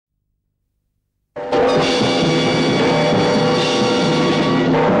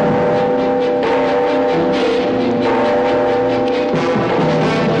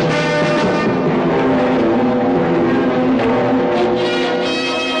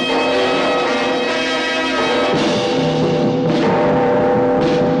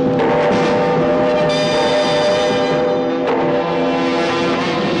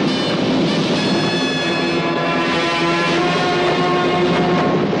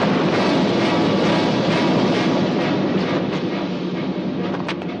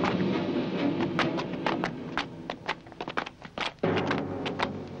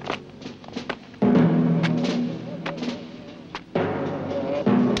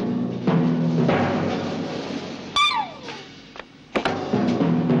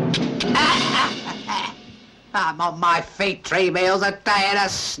I'm on my feet 3 meals a day and a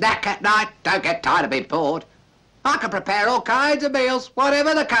snack at night. Don't get tired of being bored. I can prepare all kinds of meals,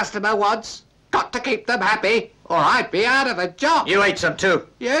 whatever the customer wants. Got to keep them happy, or I'd be out of a job. You ate some too.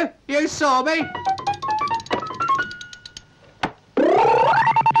 You? You saw me?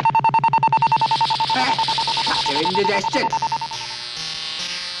 Cut your indigestion.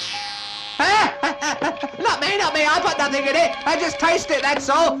 Not me, I put nothing in it. I just taste it, that's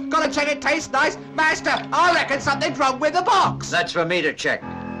all. Gotta check it tastes nice. Master, I reckon something's wrong with the box. That's for me to check.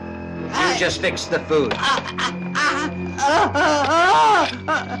 You just fix the food.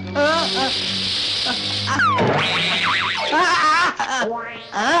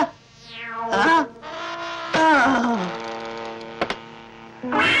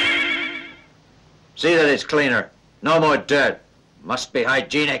 See that it's cleaner. No more dirt. Must be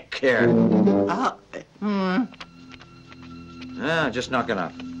hygienic here. Just knocking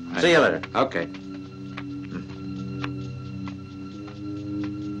off. See you later. Okay.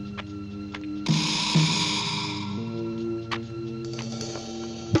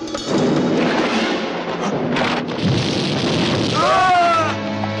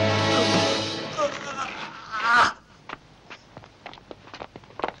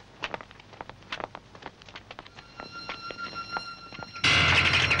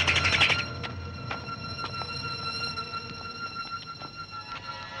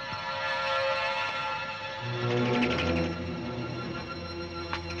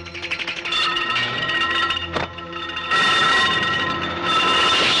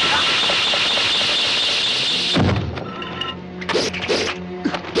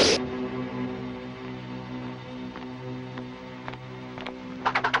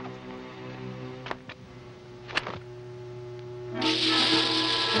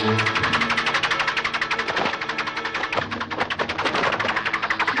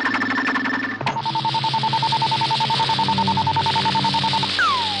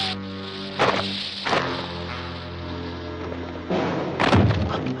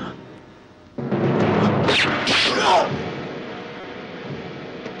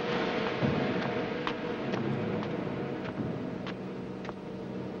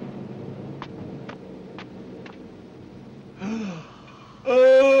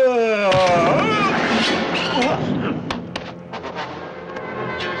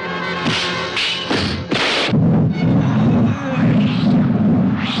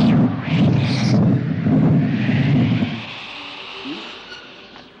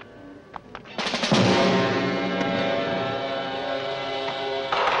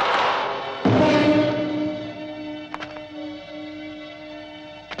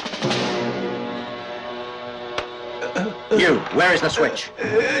 You, where is the switch?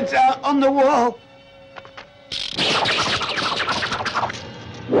 It's on the wall.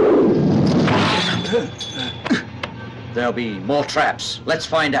 There'll be more traps. Let's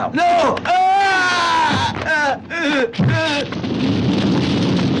find out. No!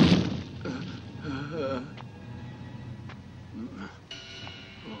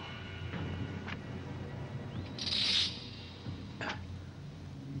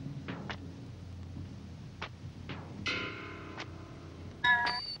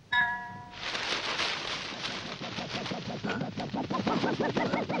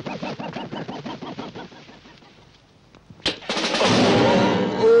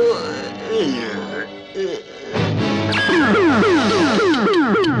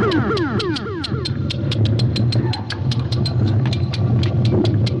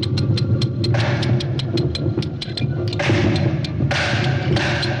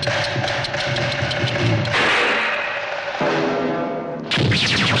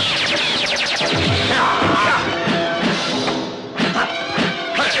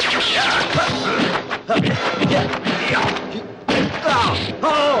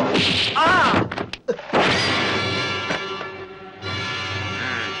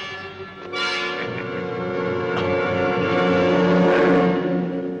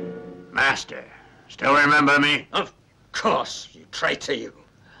 Master, still remember me? Of course, you traitor, you.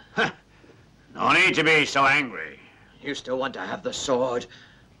 No need to be so angry. You still want to have the sword?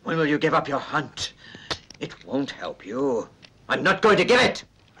 When will you give up your hunt? It won't help you. I'm not going to give it.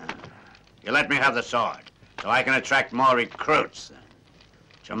 You let me have the sword, so I can attract more recruits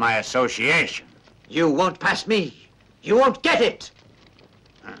to my association. You won't pass me. You won't get it.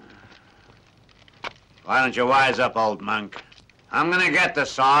 Why don't you wise up, old monk? I'm gonna get the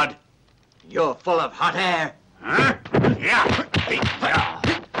sword. You're full of hot air. Huh? Yeah. Hey, yeah.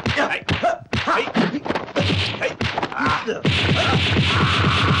 Hey. Hey. Hey. Ah.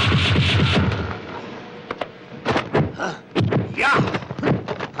 Yeah.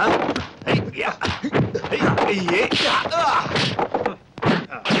 Huh? Hey, yeah. Hey, yeah. You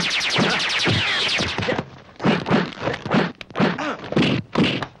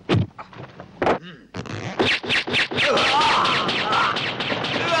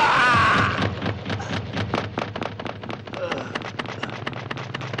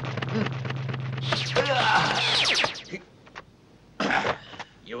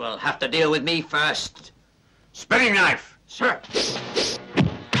will have to deal with me first. Spinning knife. Sir.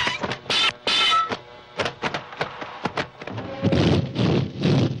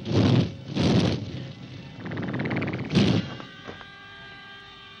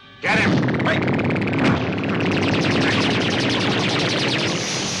 Get him. Wait.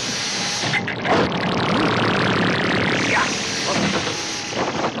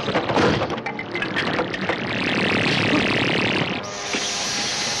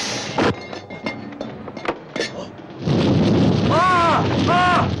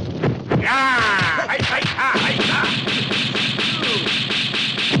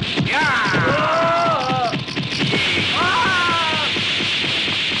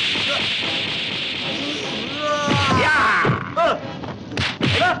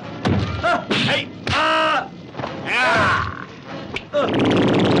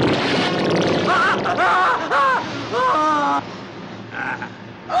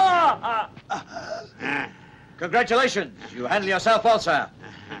 Congratulations, you handle yourself well, sir.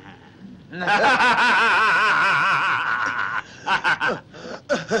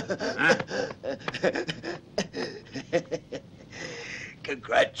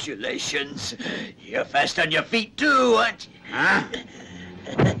 Congratulations. You're fast on your feet too, aren't you? Huh?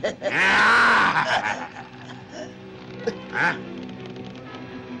 Huh?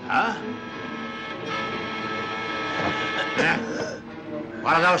 Huh?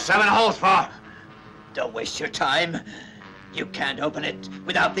 What are those 7 holes for? Don't waste your time. You can't open it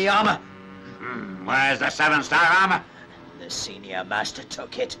without the armor. Where's the 7-star armor? The senior master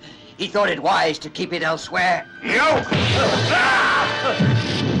took it. He thought it wise to keep it elsewhere. You!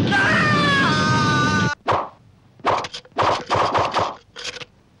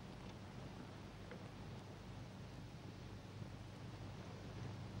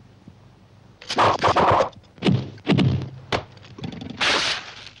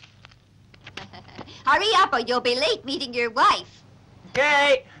 Hurry up or you'll be late meeting your wife.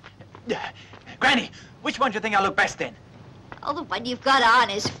 Okay. Granny, which one do you think I look best in? Oh, the one you've got on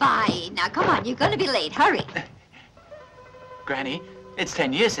is fine. Now, come on, you're going to be late. Hurry. Granny, it's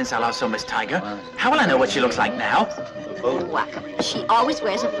 10 years since I last saw Miss Tiger. How will I know what she looks like now? Well, she always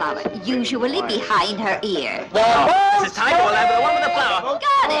wears a flower, usually behind her ear. Mrs. Tiger will have the one with the flower.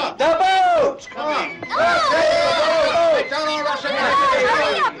 Got it. The boat! Oh,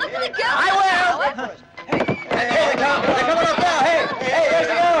 hurry up. Look at the girl. I will. Hey, they come. They're coming up now. Hey, where's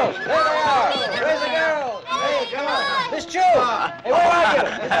the girls? There they are. Where's the girls? Hey, come on. Miss Chu. Hey, where are you?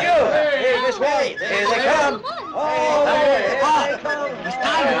 Miss Chu. Hey, this way. Here they come. Oh, hey, Miss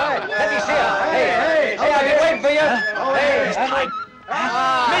Tiger. Let me see her. Hey, I've been waiting for you. Hey, Miss Tiger.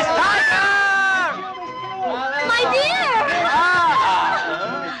 Miss Tiger! My dear.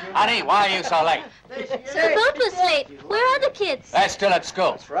 Honey, why are you so late? The boat was late. Where are the kids? They're still at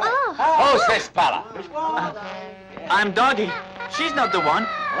school. Oh. Who's this fella? I'm Doggy. She's not the one.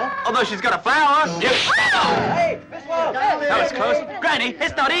 Although she's got a flower. That was close. Granny,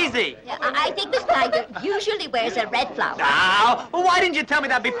 it's not easy. I think Miss Tiger usually wears a red flower. Now, why didn't you tell me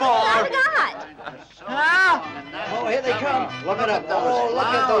that before? I forgot. Ah. Oh, here they come. Look at them. Oh, look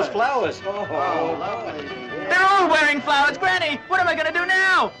at those flowers. They're all wearing flowers, Granny. What am I going to do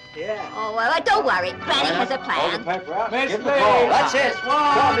now? Oh, well, don't worry. Granny has a plan. Give them a call. That's it. Come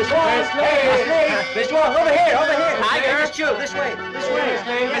on, Miss Wong. Hey, Miss Wong, over here. Tiger. Miss Chu, this way.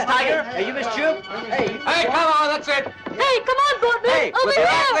 Miss Tiger. Hey, you Miss Chu? Hey, come on, that's it. Hey, come on, Boatman. Hey, we'll be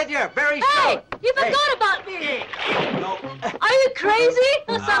back with you very soon. You forgot about me. Are you crazy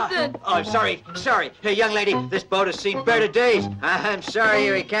or something? Oh, I'm sorry. Hey, young lady, this boat has seen better days. I'm sorry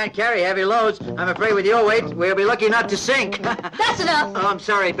we can't carry heavy loads. I'm afraid with your weight, we'll be lucky not to sink. That's enough. Oh, I'm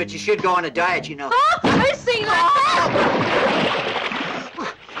sorry, but you should go on a diet, you know. Huh? I sing like that.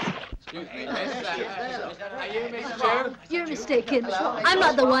 Are you Miss Chu? You're mistaken. I'm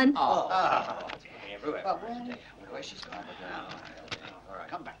not the one. Where she's going. All right,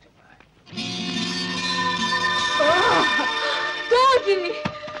 come back to Doggy!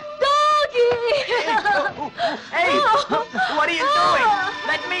 Hey, what are you doing?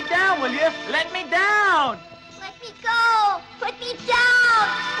 Let me down, will you? Let me down. Let me go! Put me down!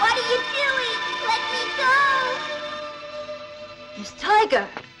 What are you doing? Let me go! Miss Tiger!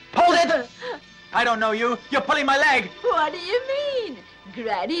 Hold it! I don't know you. You're pulling my leg. What do you mean?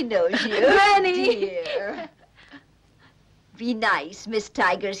 Granny knows you. Granny! Dear. be nice. Miss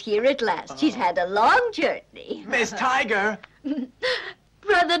Tiger's here at last. She's had a long journey. Miss Tiger!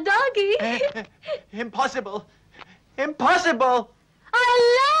 Brother Doggy. Impossible! Impossible!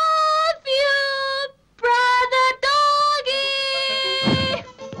 I love you, Brother Doggy.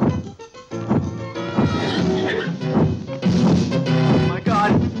 Oh my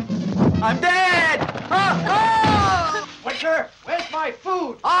God! I'm dead! Waiter, where's my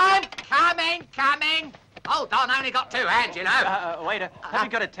food? I'm coming. Hold on, I only got 2 hands, you know. Waiter, have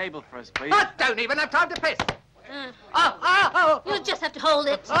you got a table for us, please? I don't even have time to piss. You'll just have to hold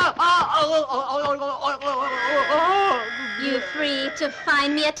it. You free to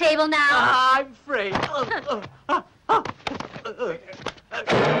find me a table now? I'm free.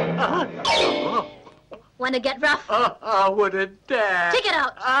 Want to get rough? I wouldn't dare. Take it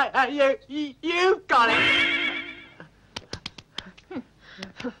out. You've got it.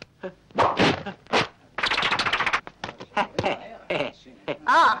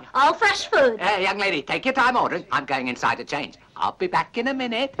 All fresh food. Young lady, take your time ordering. I'm going inside to change. I'll be back in a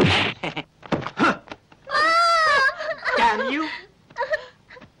minute. Damn you!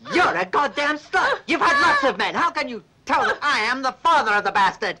 You're a goddamn slut! You've had lots of men. How can you tell that I am the father of the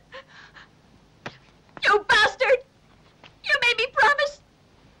bastard? You bastard! You made me promise.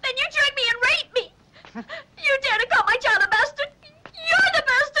 Then you drug me and raped me. You dare to call my child a bastard? You're the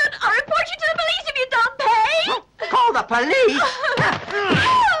bastard! I'll report you to the police if you don't pay! Call the police?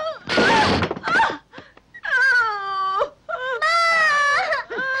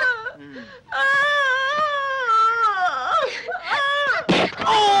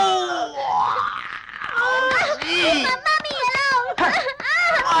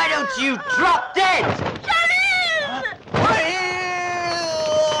 Why don't you drop dead?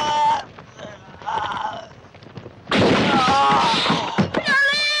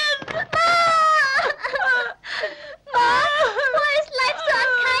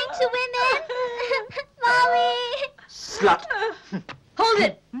 Slut. Hold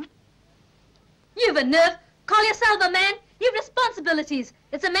it! You've a nerve. Call yourself a man. You've responsibilities.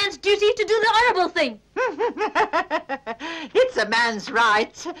 It's a man's duty to do the honorable thing. It's a man's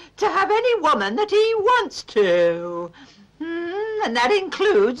right to have any woman that he wants to. And that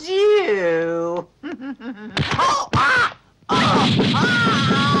includes you. What's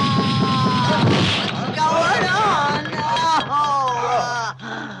going on?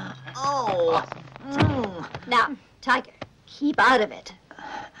 Now, Tiger, keep out of it.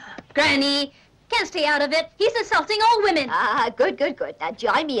 Granny, can't stay out of it. He's insulting all women. Good. Now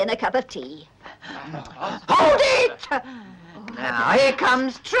join me in a cup of tea. Hold it! Now, here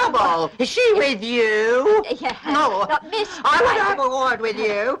comes trouble. Is she with you? Yeah. No. Miss I would Tiger. have a word with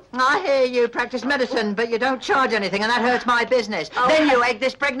you. I hear you practice medicine, but you don't charge anything, and that hurts my business. Then you egg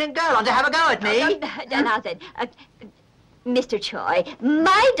this pregnant girl on to have a go at me. Now then, Mr. Choi,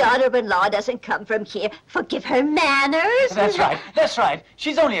 my daughter-in-law doesn't come from here. Forgive her manners. That's right.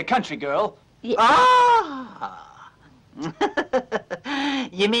 She's only a country girl. Ah!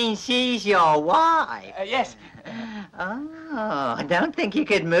 You mean she's your wife? Yes. Oh, I don't think you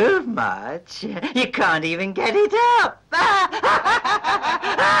could move much. You can't even get it up.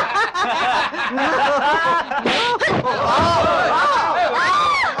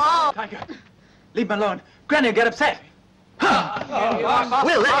 Tiger, leave him alone. Granny will get upset.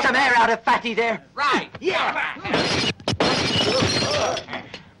 We'll let some air out of Fatty there. Right. Yeah.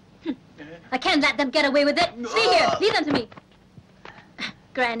 I can't let them get away with it. Stay here. Leave them to me.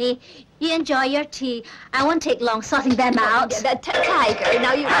 Granny, you enjoy your tea. I won't take long sorting them out. Tiger,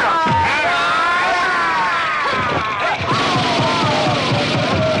 now you...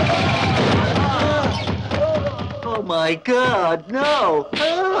 Oh my God, no.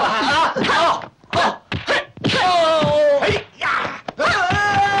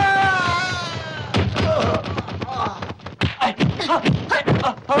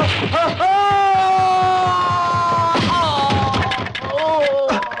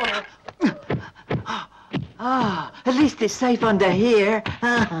 At least it's safe under here.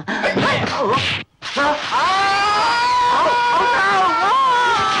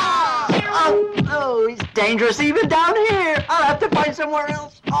 Oh, it's dangerous even down here. I'll have to find somewhere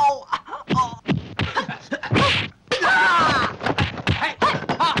else.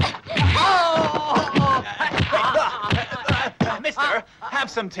 Mister, have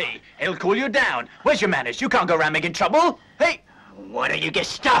some tea. It'll cool you down. Where's your manners? You can't go around making trouble. Hey, Why don't you get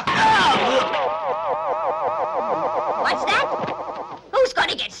stuffed? What's that? Who's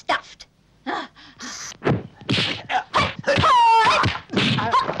gonna get stuffed?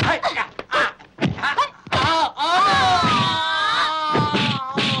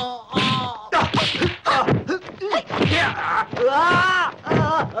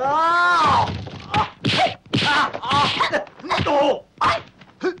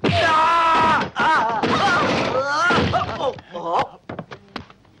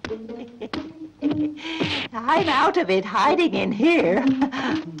 I'm out of it hiding in here.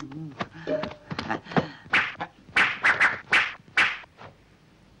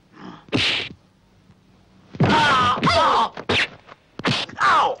 Ow!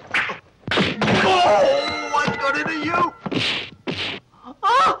 Oh, what got into you?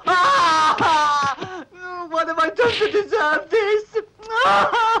 What have I done to deserve this?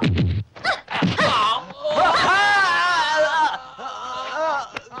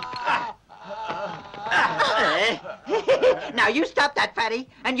 Now you stop that, fatty,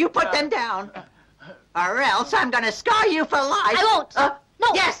 and you put them down. Or else I'm gonna scar you for life. I won't. No.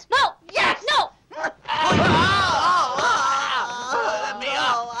 Yes. No. Yes. No. Let me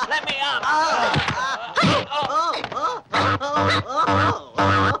up! Let me up!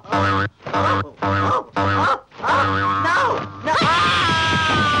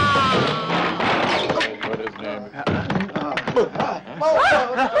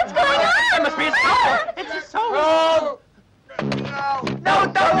 What's going on? It must be his soul! It's his soul! No! No,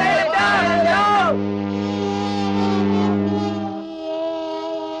 don't let it down! No!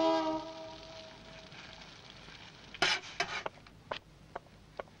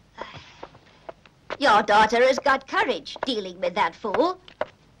 Your daughter has got courage dealing with that fool.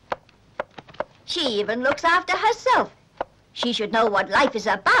 She even looks after herself. She should know what life is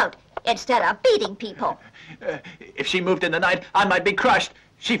about instead of beating people. If she moved in the night, I might be crushed.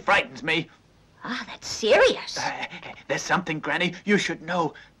 She frightens me. Ah, that's serious. There's something, Granny, you should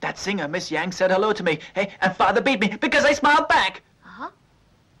know. That singer, Miss Yang, said hello to me. Hey, and Father beat me because I smiled back. Huh?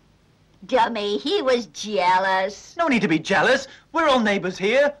 Dummy, he was jealous. No need to be jealous. We're all neighbors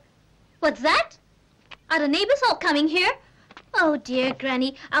here. What's that? Are the neighbors all coming here? Oh, dear,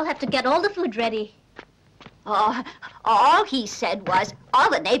 Granny. I'll have to get all the food ready. Oh, all he said was, all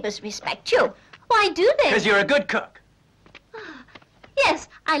the neighbors respect you. Why do they? Because you're a good cook. Yes,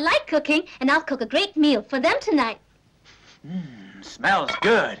 I like cooking, and I'll cook a great meal for them tonight. Smells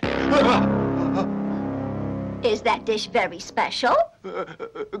good. Is that dish very special?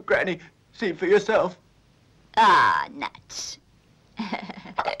 Granny, see for yourself. Ah, nuts.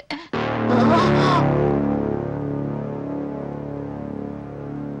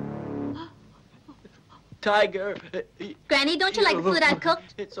 Tiger. Granny, don't you like the food I've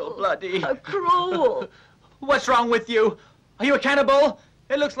cooked? It's so bloody. Cruel. What's wrong with you? Are you a cannibal?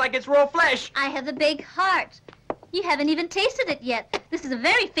 It looks like it's raw flesh. I have a big heart. You haven't even tasted it yet. This is a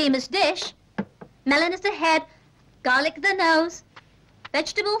very famous dish. Melon is the head, garlic the nose,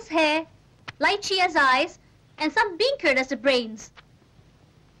 vegetables hair, lychee as eyes, and some bean curd as the brains.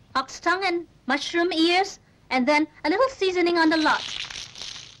 Ox tongue and mushroom ears, and then a little seasoning on the lot.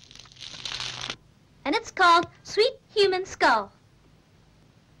 And it's called Sweet Human Skull.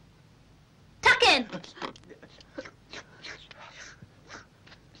 Tuck in!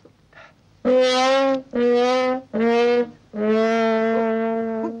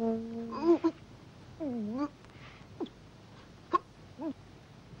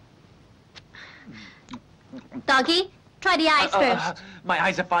 Doggy, try the eyes first. My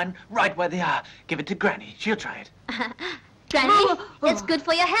eyes are fine, right where they are. Give it to Granny. She'll try it. Granny, it's good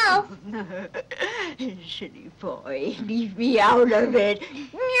for your health. Silly boy, leave me out of it.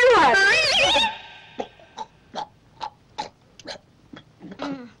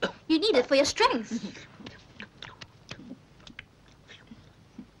 You need it for your strength.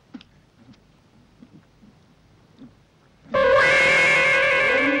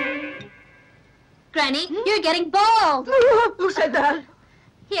 Granny, you're getting bald. Who said that?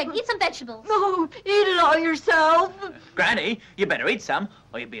 Here, eat some vegetables. No, eat it all yourself. Granny, you better eat some,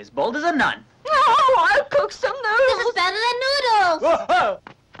 or you'll be as bold as a nun. No, I'll cook some This noodles. is better than noodles.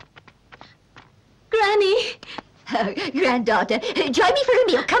 Granny. Granddaughter, join me for a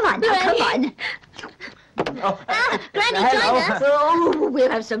meal. Come on, now, come on. Granny, join us. Oh, we'll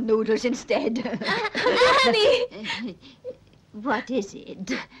have some noodles instead. Granny. What is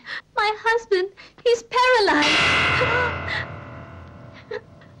it? My husband, he's paralyzed.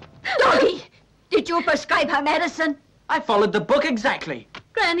 Doggy, did you prescribe her medicine? I followed the book exactly.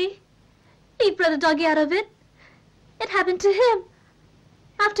 Granny, leave Brother Doggy out of it. It happened to him.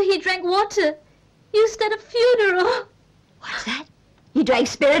 After he drank water, used at a funeral. What's that? He drank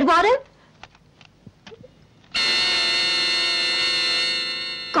spirit water?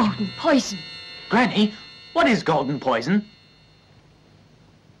 Golden poison. Granny, what is golden poison?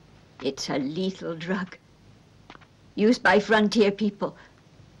 It's a lethal drug used by frontier people.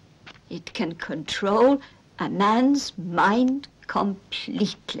 It can control a man's mind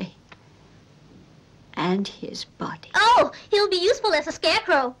completely and his body. Oh, he'll be useful as a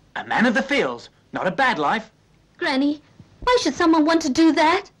scarecrow. A man of the fields, not a bad life. Granny, why should someone want to do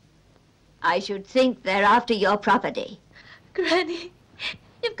that? I should think they're after your property. Granny,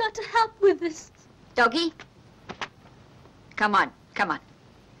 you've got to help with this. Doggy, come on, come on.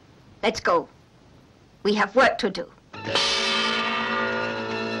 Let's go. We have work to do.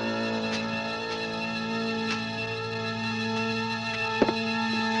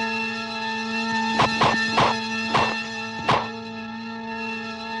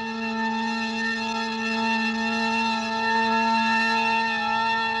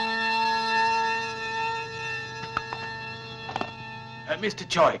 Mr.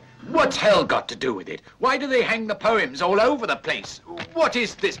 Choi, what's hell got to do with it? Why do they hang the poems all over the place? What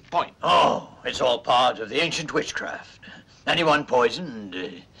is this point? Oh, it's all part of the ancient witchcraft. Anyone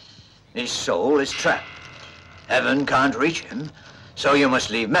poisoned, his soul is trapped. Heaven can't reach him, so you must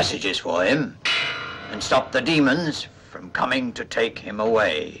leave messages for him and stop the demons from coming to take him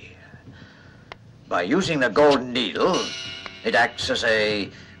away. By using the golden needle, it acts as a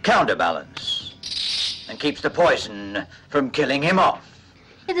counterbalance and keeps the poison from killing him off.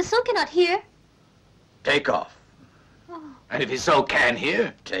 If the soul cannot hear... Take off. And if his soul can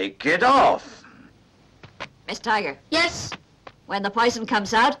hear? Take it off. Miss Tiger, Yes, when the poison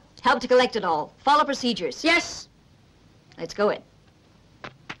comes out, help to collect it all. Follow procedures. yes. Let's go in.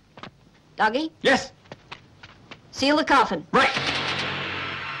 Doggy, Yes. seal the coffin. Right.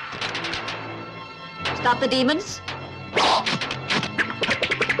 Stop the demons.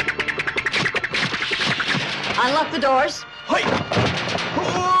 Unlock the doors. Hey.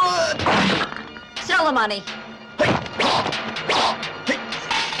 Sell the money.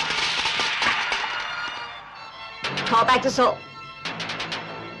 Call back the soul.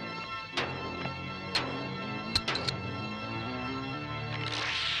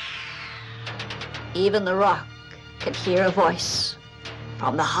 Even the rock can hear a voice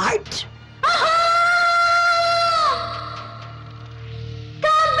from the heart.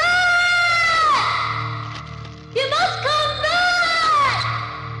 Come back! You must come back!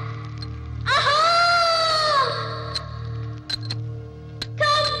 Aha!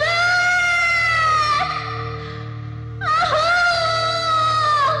 Come back! Aha!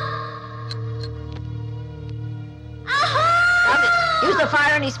 Aha! Stop it. Use the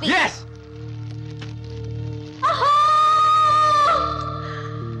fire on his feet. Yes.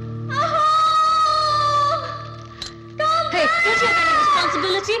 Hey, don't you have any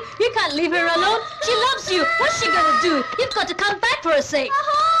responsibility? You can't leave her alone. She loves you. What's she gonna do? You've got to come back for her sake.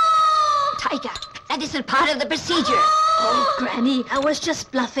 Tiger, that isn't part of the procedure. Oh, Granny, I was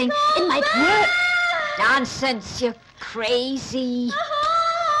just bluffing. It might work. Nonsense, you're crazy.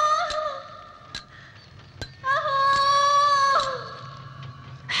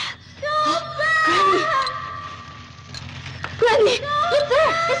 Granny! Granny, look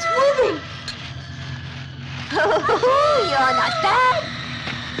there. It's moving. Oh, you're not bad.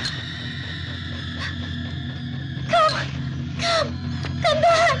 Come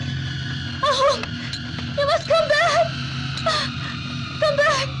back. Oh, you must come back. Come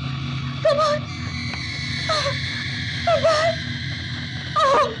back. Come on. Come back.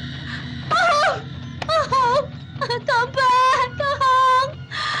 Oh. Come back.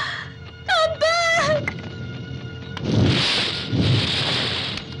 Come back.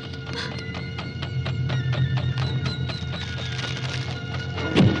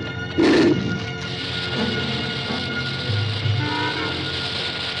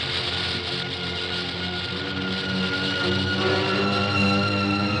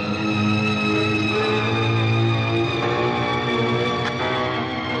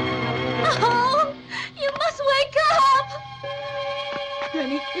 Oh, you must wake up!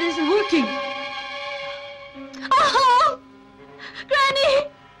 Granny, it isn't working. Oh! Granny!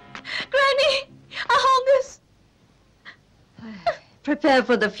 Granny! Ahongus! Prepare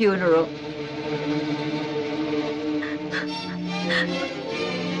for the funeral.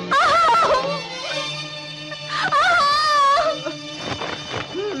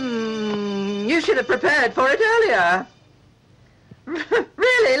 You should have prepared for it earlier.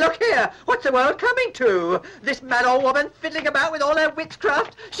 Really, look here. What's the world coming to? This mad old woman fiddling about with all her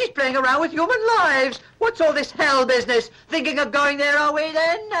witchcraft. She's playing around with human lives. What's all this hell business? Thinking of going there, are we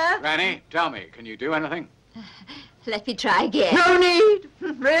then? Granny, tell me, can you do anything? Let me try again. No need.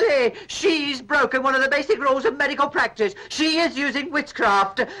 Really. She's broken one of the basic rules of medical practice. She is using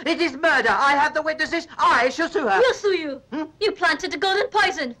witchcraft. It is murder. I have the witnesses. I shall sue her. We'll sue you. You planted the golden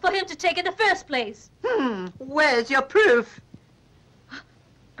poison for him to take in the first place. Where's your proof?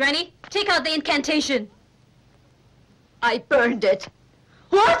 Granny, take out the incantation. I burned it.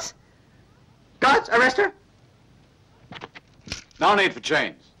 What? Guards, arrest her. No need for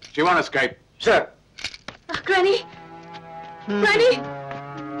chains. She won't escape. Sir. Granny! Granny!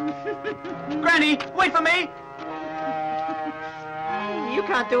 Granny, wait for me! You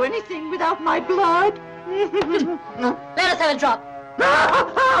can't do anything without my blood. Let us have a drop.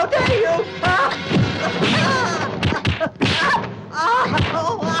 How dare you!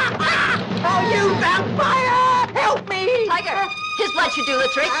 Oh, you vampire! Help me! Tiger, his blood should do the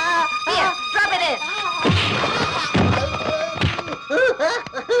trick. Here, drop it in.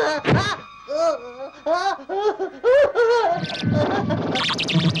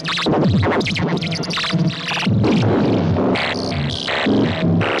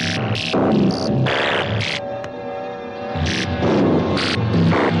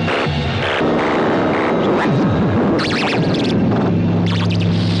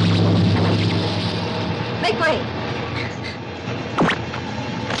 Make way.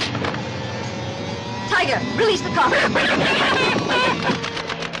 Tiger, release the coffin.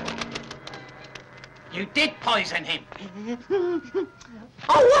 You did poison him.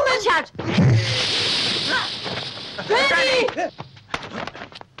 Oh, woman! Watch out. Granny!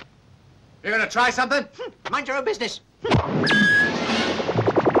 You gonna try something? Mind your own business. Go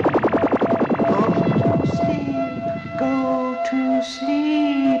to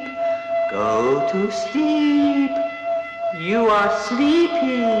sleep. Go to sleep. You are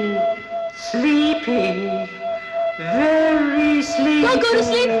sleepy. Sleepy. Very sleepy. Don't go to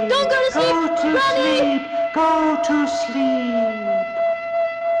sleep. Don't go to sleep. Go to Granny. sleep. Go to sleep.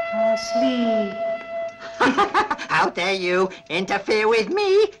 Sleep. How dare you interfere with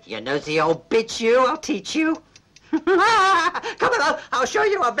me? You nosy old bitch, you. I'll teach you. Come on, I'll show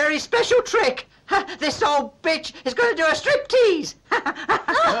you a very special trick. This old bitch is going to do a striptease.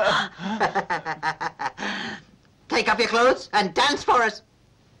 Take off your clothes and dance for us.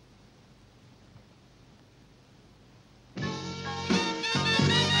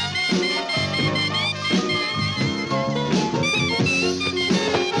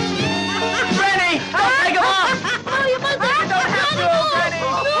 Granny! Don't take him off! No, you mustn't. You don't have to, Granny!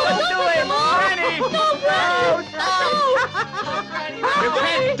 Don't do it! Granny! No, Granny! You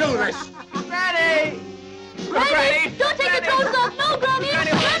can't do this. Granny! Granny, don't take your clothes off. No, Granny.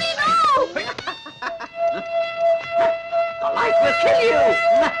 Granny, no. The light will kill you!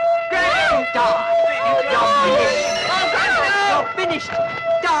 Granny! Die! You're finished! Oh, Granny! You're finished!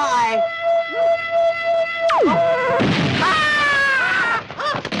 Die!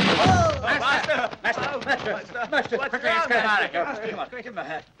 Master, quickly, let's get him out of here. Come on, give him a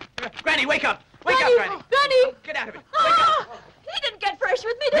hand. Granny, wake up! Wake Granny, up, Granny! Granny. Get out of it! Ah, he didn't get fresh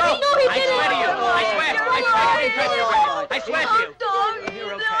with me, did he? No, No, he I didn't. swear to you. I swear. You're I swear. lying. I swear to you. Doggy,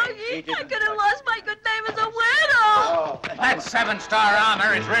 You're okay. doggy. I could have lost my good name as a widow. That 7-star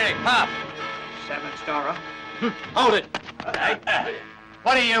armor is really tough. 7-star, huh? Hold it.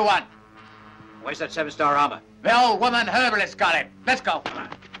 What do you want? Where's that 7-star armor? The old woman herbalist got it. Let's go.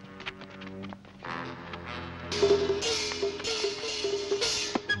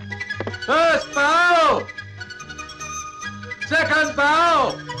 First bow! Second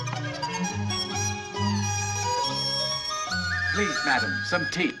bow! Please, madam, some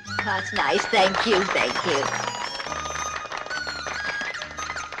tea. That's nice. Thank you. Thank you.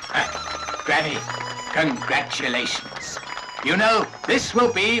 Granny, congratulations. You know, this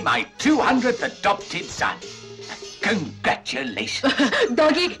will be my 200th adopted son. Congratulations.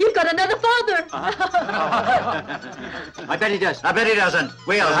 Doggy, you've got another father. I bet he does. I bet he doesn't.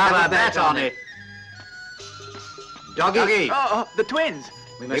 We'll have a bet on it. Doggy. Oh, the twins.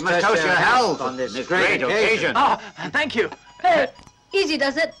 We must toast your health on this great occasion. Oh, thank you. Hey, easy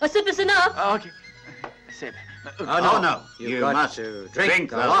does it. A sip is enough. Oh, okay. Sip. Oh, no. You must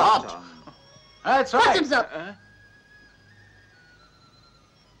drink a lot. That's What's right. him up?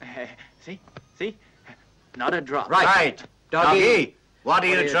 See? See? Not a drop. Right. Doggy. What are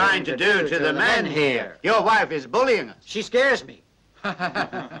you trying to do to the men here? Your wife is bullying us. She scares me.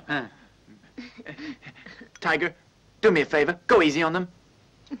 Tiger, do me a favor. Go easy on them.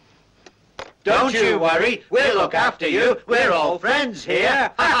 Don't you worry. We'll look after you. We're all friends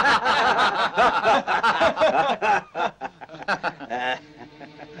here.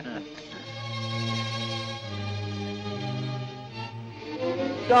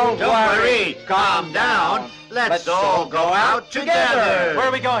 Don't worry. Calm down. Let's all go out together. Where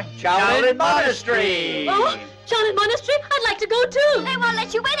are we going? Shaolin Monastery. Oh, Shaolin Monastery? I'd like to go too. They won't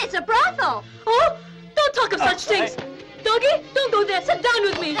let you in. It's a brothel. Oh, don't talk of such things. Doggy, don't go there. Sit down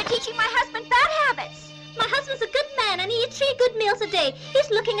with me. They're teaching my husband bad habits. My husband's a good man, and he eats 3 good meals a day. He's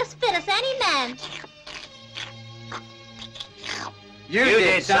looking as fit as any man. You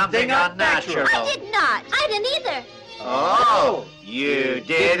did something unnatural. I did not. I didn't either. Oh, you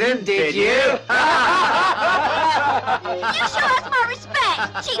didn't, did you? You show us more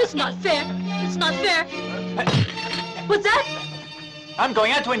respect. It's not fair. It's not fair. What's that? I'm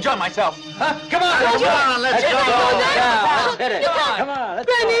going out to enjoy myself. Huh? Come on, let's go. Hit it. Come on, let's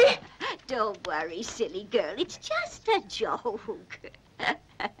Granny! Don't worry, silly girl. It's just a joke.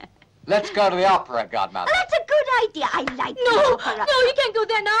 Let's go to the opera, Godmother. That's a good idea. I like the No, opera. no, you can't go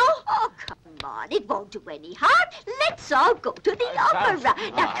there now. Oh, come on. It won't do any harm. Let's all go to the opera.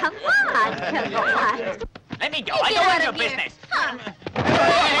 Now, come on. Come on. Let me go. You I get know out your of here. business. Huh.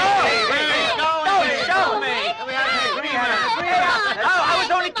 Don't show me. Oh, I was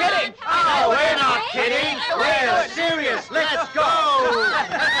only kidding. Oh, we're not kidding. We're serious. Let's go.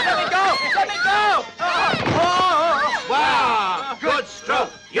 Let me go. Let me go. Wow, good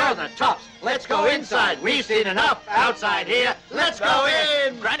stroke. You're the tops. Let's go inside. We've seen enough outside here. Let's go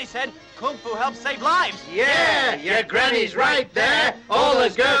in. Granny said Kung Fu helps save lives. Yeah, your granny's right there. All the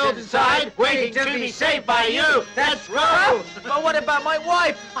girls inside waiting to be saved by you. That's right. But what about my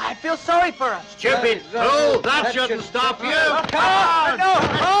wife? I feel sorry for her. Stupid fool. That shouldn't stop you. Come on. No.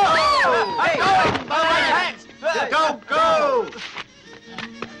 Oh. Hey, I'm going. my My hands. hands. Don't go.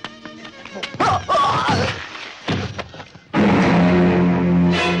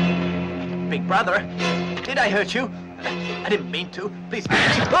 Big brother, did I hurt you? I didn't mean to. Please. Big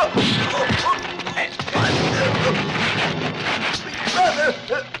brother,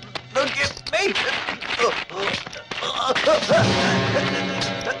 forgive me.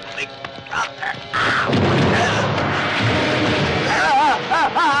 Big brother.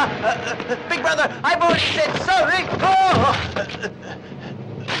 Big brother, I've already said sorry.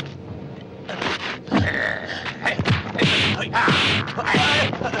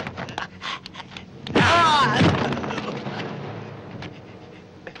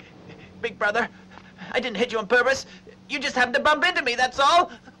 Big brother, I didn't hit you on purpose. You just happened to bump into me, that's all.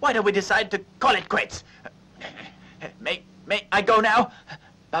 Why don't we decide to call it quits? May I go now?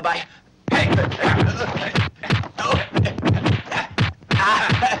 Bye-bye.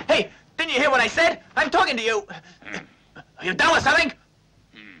 Hey, didn't you hear what I said? I'm talking to you. Are you done with something?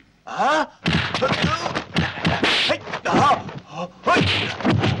 Huh?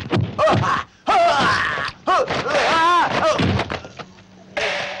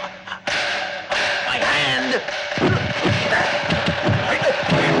 My hand!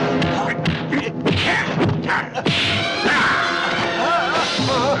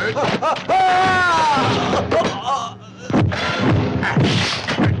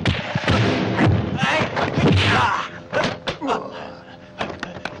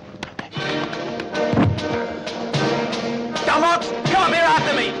 Come on here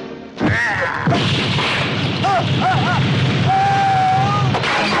after me!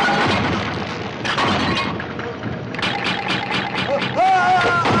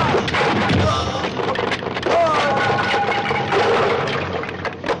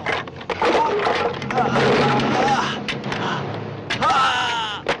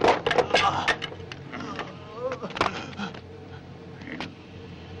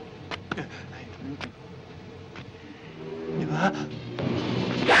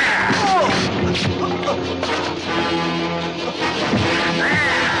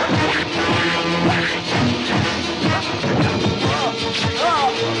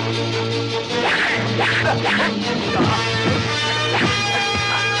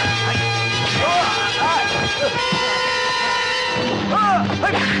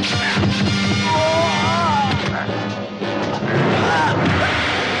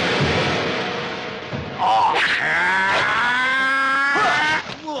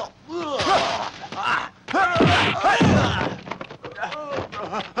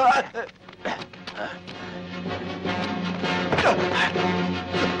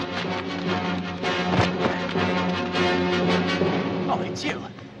 Oh, it's you.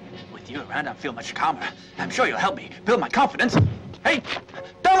 With you around, I feel much calmer. I'm sure you'll help me build my confidence. Hey,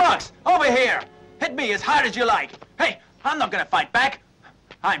 Deluxe, over here. Hit me as hard as you like. Hey, I'm not gonna fight back.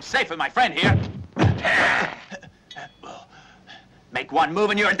 I'm safe with my friend here. Make one move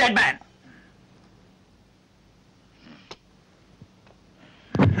and you're a dead man.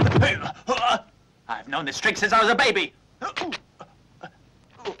 I've known this trick since I was a baby. I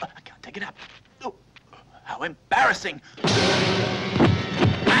can't take it up. How embarrassing.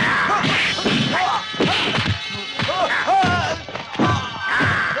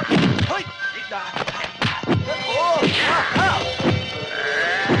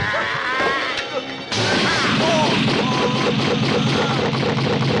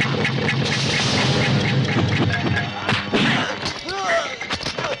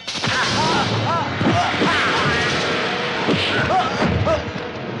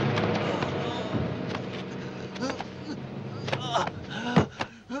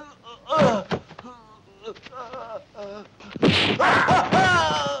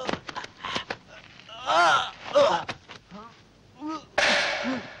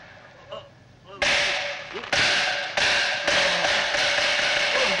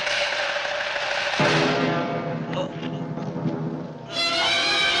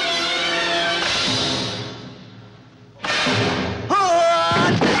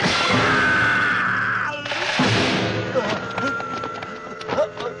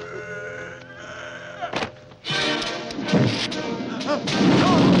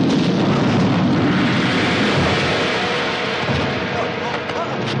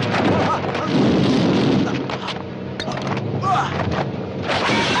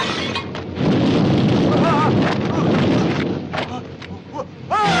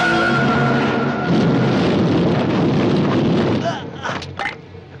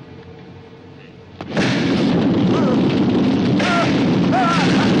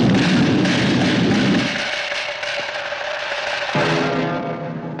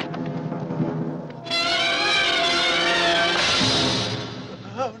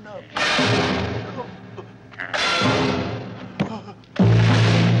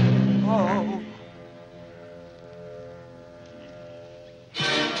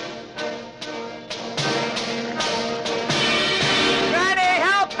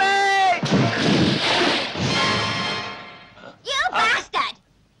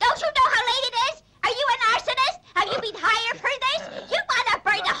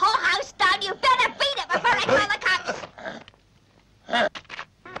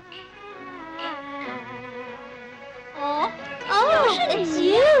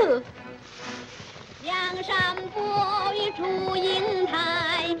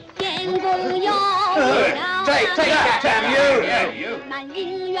 Hey, take that, damn you! 满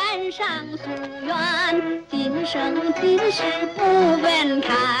庭院上书院，今生今世不问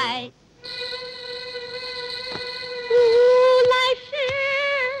开。无来世，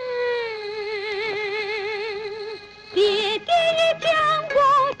爹爹将我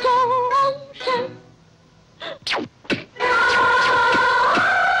终身。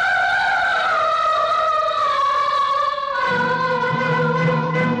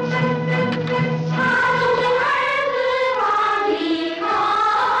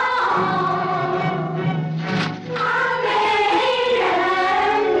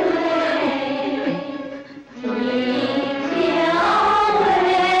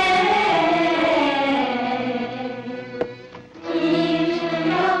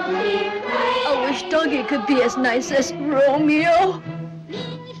Dougie could be as nice as Romeo.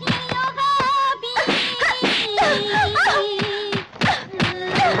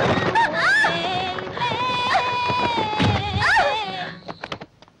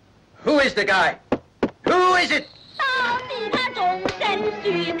 Who is the guy? Who is it?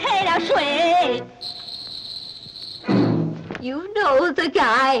 You know the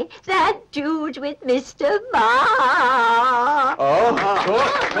guy, that dude with Mr. Ma. Oh,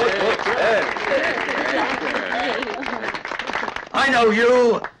 I know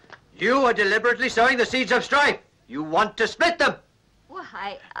you. You are deliberately sowing the seeds of strife. You want to split them.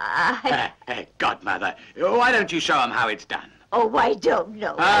 Why, Godmother, why don't you show him how it's done? Oh, I don't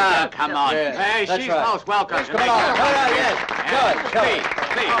know. Ah, come on. Yes, Hey, that's she's right. most welcome. Yes, come on. All right, yes. Good. Please,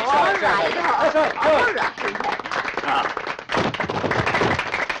 please. All right, That's right. all Good. right.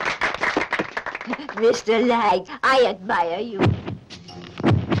 Mr. Lang, I admire you.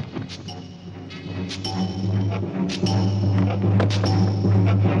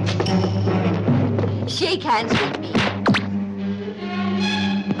 Shake hands with me.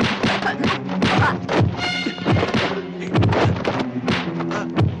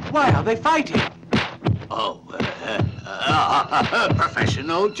 Why are they fighting? Oh,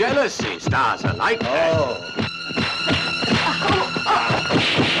 professional jealousy. Stars are like that.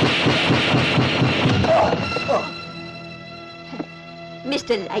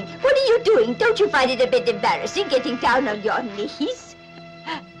 Mr. Lang, what are you doing? Don't you find it a bit embarrassing getting down on your knees?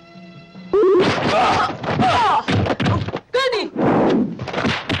 Benny!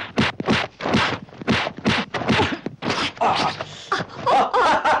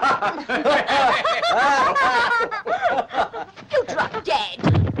 You drop dead.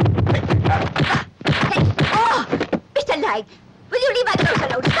 Oh, Mr. Lang, will you leave my clothes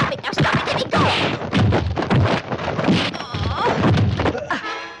alone? Stop it now, stop it, let me go.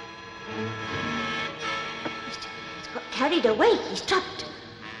 Mr. Lang's got carried away. He's trapped.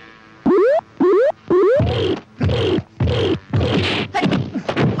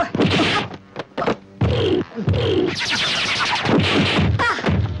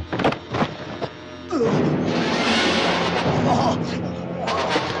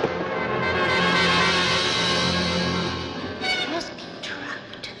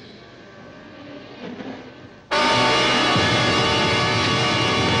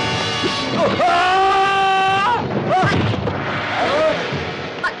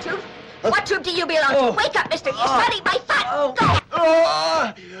 What troop do you belong to? Wake up, mister. You're smelling my fat. Go.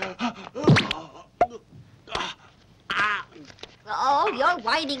 Oh, your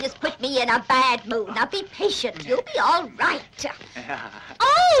whining has put me in a bad mood. Now be patient. You'll be all right.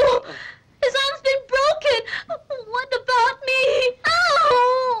 Oh! His arm's been broken! What about me?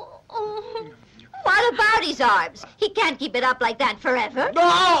 Oh! What about his arms? He can't keep it up like that forever.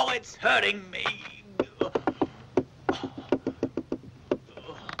 No, it's hurting me.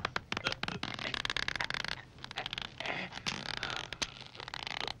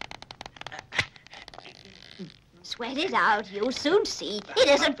 Sweat it out. You'll soon see. It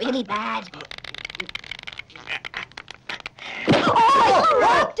isn't really bad. Oh, you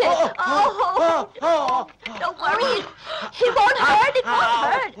rubbed it! Oh! Don't worry. It won't hurt. It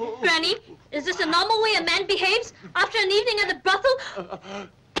won't hurt. Granny, is this a normal way a man behaves after an evening at the brothel?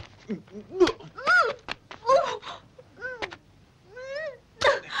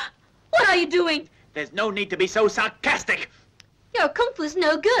 What are you doing? There's no need to be so sarcastic. Your kung fu's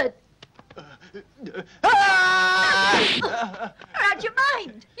no good. You're out your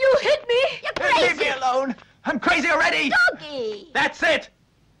mind. You hit me! You're Leave me crazy. alone. I'm crazy already. Doggy. That's it.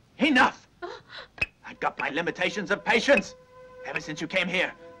 Enough. I've got my limitations of patience. Ever since you came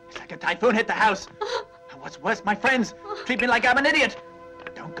here, it's like a typhoon hit the house. And what's worse, my friends treat me like I'm an idiot.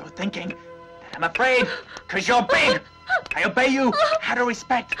 Don't go thinking that I'm afraid, because you're big. I obey you out of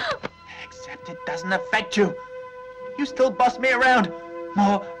respect. Except it doesn't affect you. You still boss me around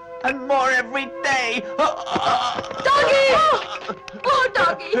more and more every day. Doggy! Oh,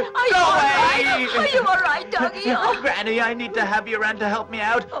 Doggy, are you all right? Are you all right, Doggy? Oh, Granny, I need to have your aunt to help me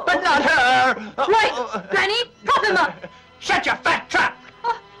out, but not her. Right, Granny, prop him up. Shut your fat trap!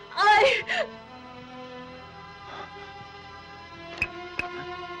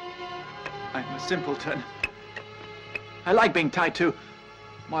 I'm a simpleton. I like being tied to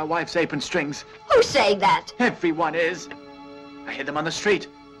my wife's apron strings. Who's saying that? Everyone is. I hear them on the street.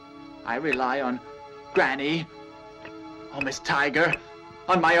 I rely on Granny, or Miss Tiger,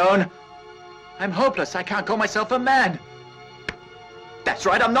 on my own. I'm hopeless. I can't call myself a man. That's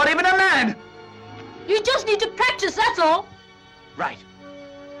right, I'm not even a man! You just need to practice, that's all. Right.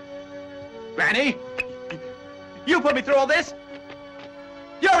 Granny, you put me through all this?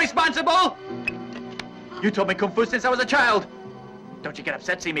 You're responsible! You taught me Kung Fu since I was a child. Don't you get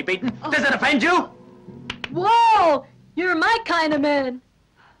upset seeing me beaten? Does it offend you? Whoa! You're my kind of man.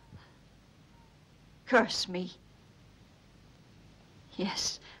 Curse me.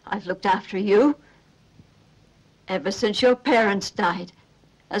 Yes, I've looked after you ever since your parents died,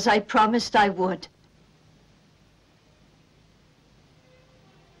 as I promised I would.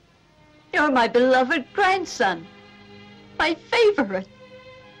 You're my beloved grandson, my favorite,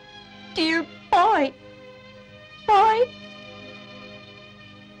 dear boy. Boy.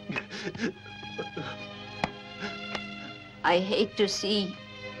 I hate to see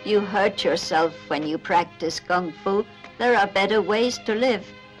you hurt yourself when you practice Kung Fu. There are better ways to live.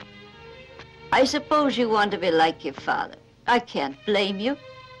 I suppose you want to be like your father. I can't blame you.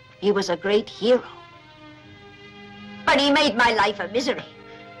 He was a great hero. But he made my life a misery.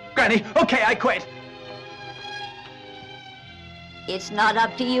 Granny, okay, I quit. It's not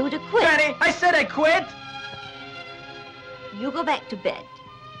up to you to quit. Granny, I said I quit! You go back to bed.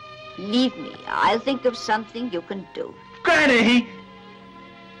 Leave me. I'll think of something you can do. Granny!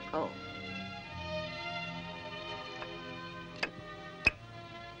 Oh.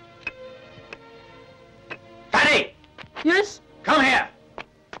 Patty! Yes? Come here!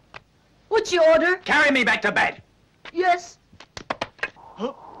 What's your order? Carry me back to bed! Yes.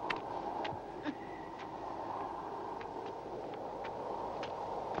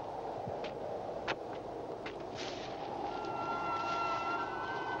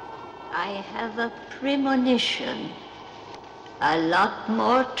 I have a premonition. A lot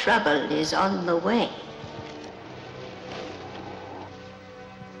more trouble is on the way.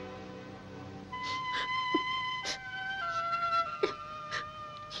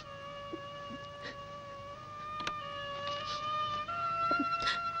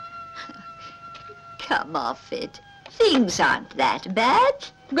 Come off it. Things aren't that bad.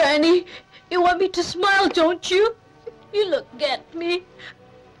 Granny, you want me to smile, don't you? You look at me.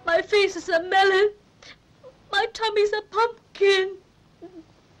 My face is a melon. My tummy's a pumpkin.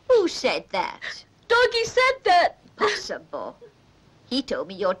 Who said that? Doggy said that. Possible. He told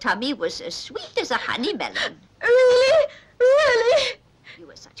me your tummy was as sweet as a honey melon. Really? Really? You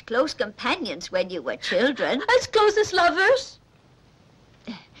were such close companions when you were children. As close as lovers?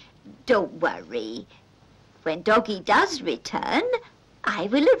 Don't worry. When Doggy does return, I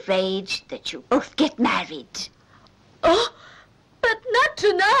will arrange that you both get married. Oh, but not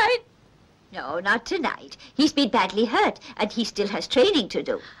tonight. No, not tonight. He's been badly hurt, and he still has training to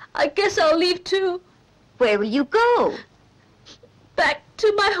do. I guess I'll leave too. Where will you go? Back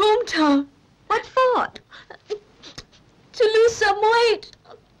to my hometown. What for? To lose some weight.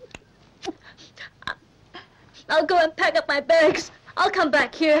 I'll go and pack up my bags. I'll come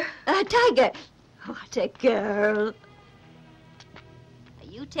back here. Tiger, what a girl.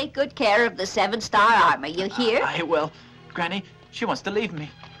 You take good care of the 7-star armor, you hear? I will. Granny, she wants to leave me.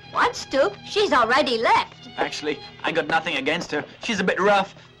 Wants to? She's already left. Actually, I got nothing against her. She's a bit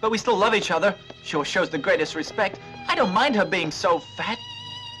rough, but we still love each other. She shows the greatest respect. I don't mind her being so fat.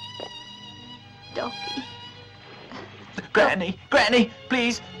 Doggy. Granny, Granny,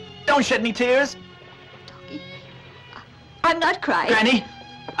 please, don't shed any tears. Doggy, I'm not crying. Granny,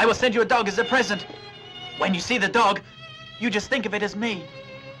 I will send you a dog as a present. When you see the dog, you just think of it as me.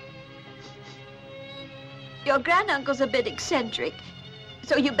 Your granduncle's a bit eccentric,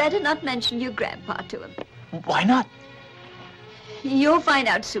 so you better not mention your grandpa to him. Why not? You'll find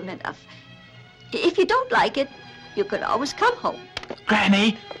out soon enough. If you don't like it, you could always come home.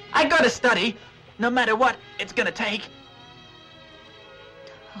 Granny, I gotta study. No matter what it's gonna take.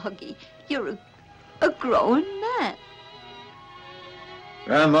 Doggy, you're a grown man.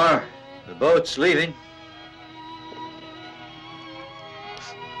 Grandma, the boat's leaving.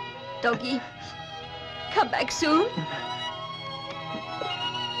 Doggy, come back soon.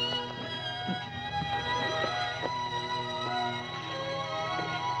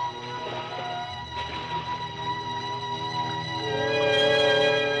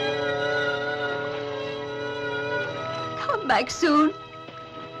 back soon.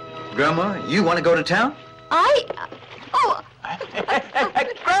 Grandma, you want to go to town? Oh!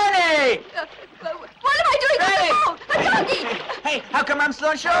 Granny! What am I doing with the boat? A doggy! Hey, how come I'm still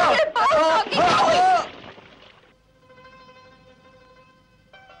on shore? Get boat, doggy!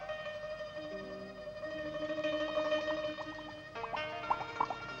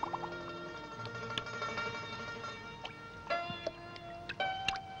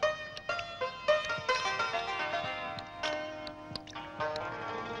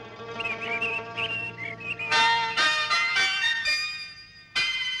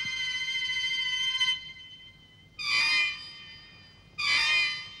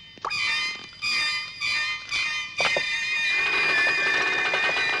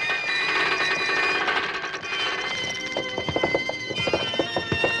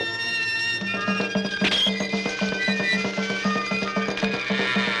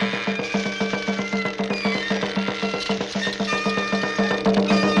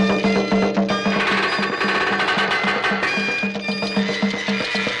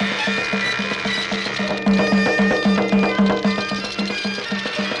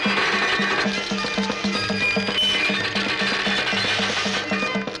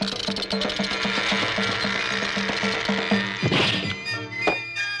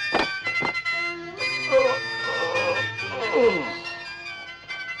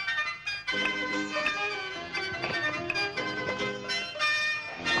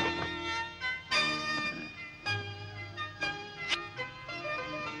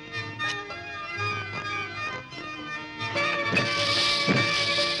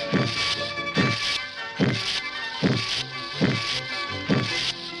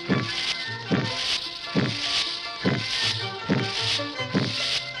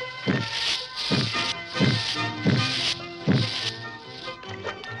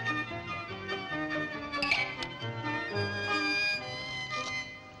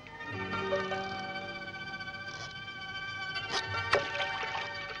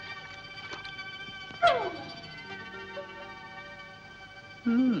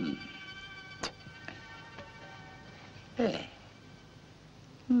 Hey.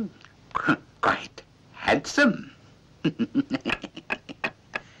 Quite handsome.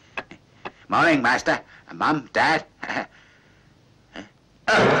 Morning, Master. Mum, Dad.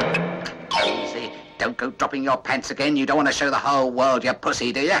 Easy. Don't go dropping your pants again. You don't want to show the whole world your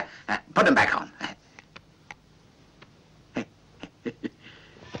pussy, do you? Put them back on.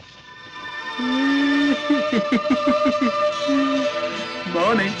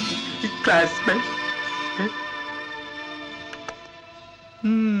 Morning, classmate.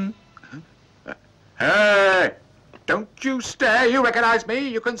 Hey! Don't you stare. You recognize me.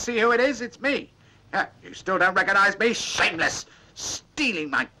 You can see who it is. It's me. You still don't recognize me? Shameless. Stealing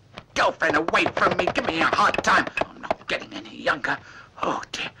my girlfriend away from me. Give me a hard time. I'm not getting any younger. Oh,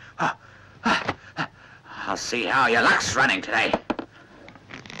 dear. I'll see how your luck's running today.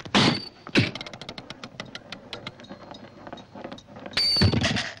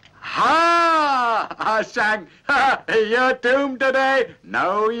 Ha! Sheng, you're doomed today.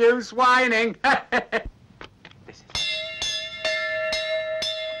 No use whining.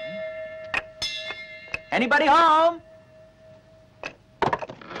 Anybody home?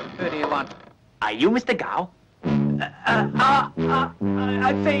 Who do you want? Are you Mr. Gao?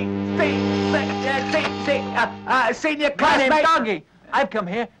 Senior classmate. Doggy. I've come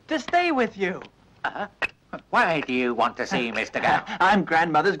here to stay with you. Why do you want to see Mr. Gao? I'm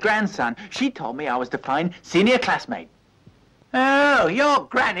grandmother's grandson. She told me I was to find senior classmate. Oh, your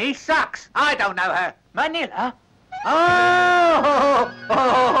granny sucks. I don't know her. Manila? Oh,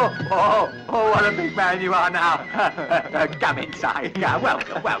 what a big man you are now. Come inside.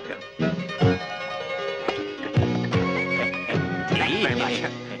 Welcome, welcome. Thank you very much.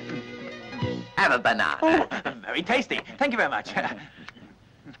 Have a banana. Oh, very tasty. Thank you very much.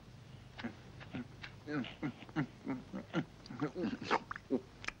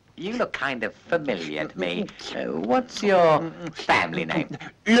 You look kind of familiar to me. What's your family name?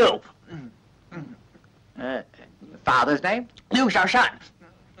 Liu. Father's name? Liu Shaoshan.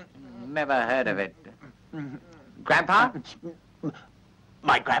 Never heard of it. Grandpa?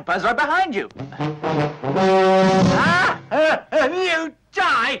 My grandpa's right behind you. You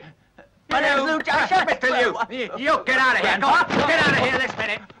die! My name's Liu Shaoshan. Mr. Liu, you get out of here. Go on, get out of here this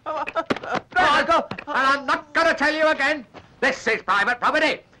minute. Go. And I'm not going to tell you again. This is private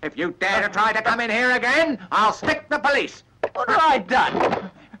property. If you dare to try to come in here again, I'll stick the police. What have I done?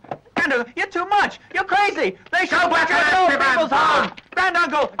 Granduncle, you're too much. You're crazy. They should Go back to old that people's grandpa. home.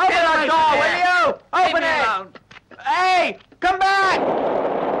 Granduncle, open that door, will you? Open it. Hey, come back.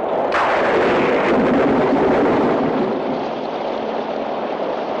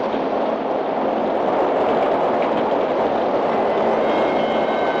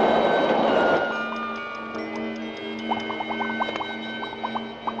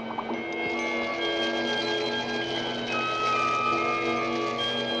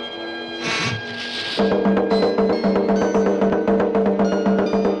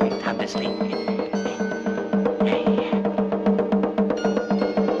 Time to sleep.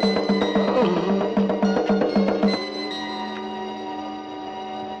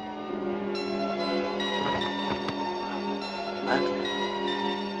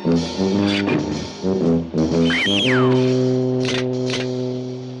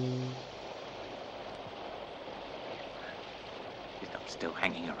 He's not still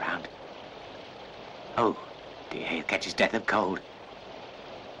hanging around. Oh, dear, he'll catch his death of cold.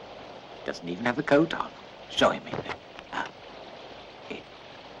 Doesn't even have a coat on. Show him in. It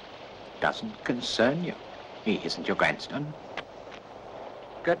doesn't concern you. He isn't your grandson.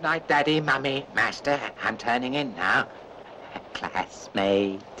 Good night, Daddy, Mummy, Master. I'm turning in now.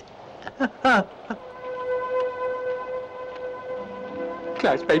 Classmate.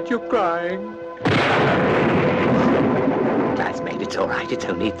 Classmate, you're crying. Classmate, it's all right. It's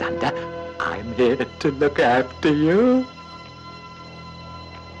only thunder. I'm here to look after you.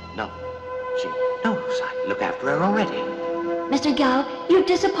 No, she knows I look after her already. Mr. Gao, you've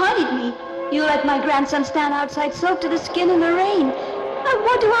disappointed me. You let my grandson stand outside soaked to the skin in the rain. And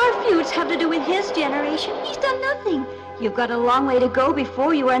what do our feuds have to do with his generation? He's done nothing. You've got a long way to go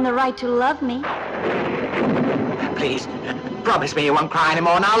before you earn the right to love me. Please, promise me you won't cry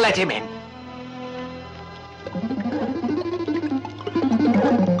anymore and I'll let him in.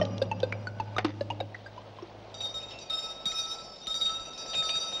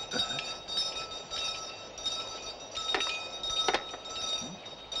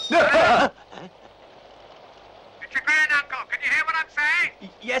 It's your granduncle. Can you hear what I'm saying?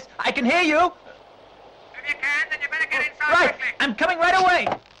 Yes, I can hear you. If you can, then you better get inside Right, quickly. I'm coming right away.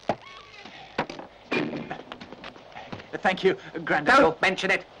 Thank you, granduncle. Don't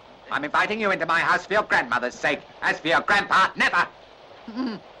mention it. I'm inviting you into my house for your grandmother's sake. As for your grandpa, never.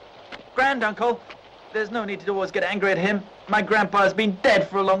 Granduncle, there's no need to always get angry at him. My grandpa's been dead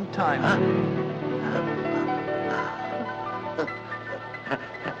for a long time.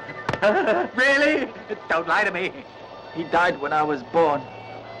 Really? Don't lie to me. He died when I was born.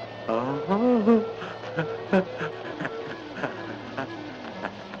 Oh.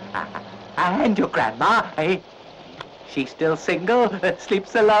 And your grandma, eh? She's still single,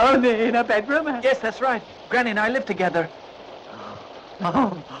 sleeps alone in a bedroom? Yes, that's right. Granny and I live together.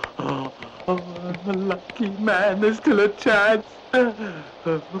 Oh, I'm a lucky man. There's still a chance.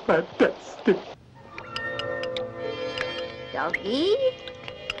 Fantastic. Doggy?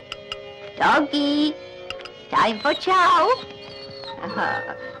 Doggy? Time for chow?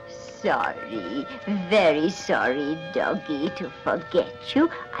 Sorry, very sorry, Doggy, to forget you.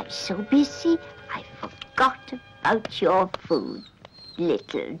 I'm so busy, I forgot about your food.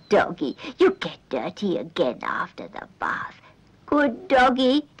 Little Doggy, you get dirty again after the bath. Good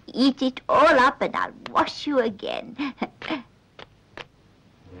Doggy, eat it all up and I'll wash you again.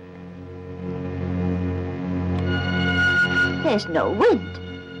 There's no wind.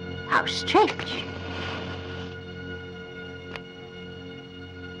 How strange.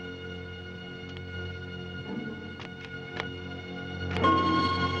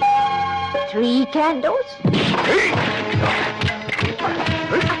 Three candles?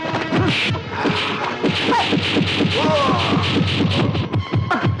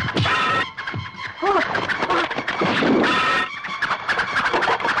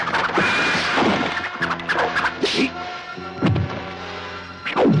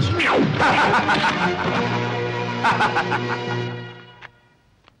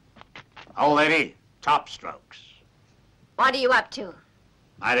 Old lady, top strokes. What are you up to?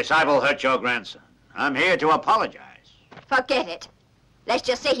 My disciple hurt your grandson. I'm here to apologize. Forget it. Let's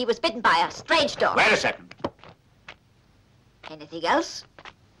just say he was bitten by a strange dog. Wait a second. Anything else?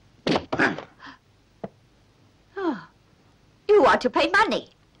 Oh, you ought to pay money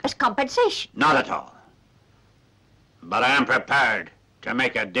as compensation. Not at all. But I am prepared to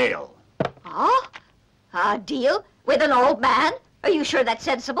make a deal. Oh? A deal with an old man? Are you sure that's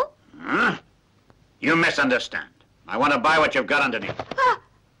sensible? Huh? You misunderstand. I want to buy what you've got underneath.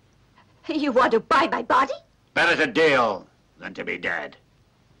 You want to buy my body? Better to deal than to be dead.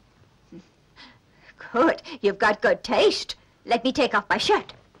 Good. You've got good taste. Let me take off my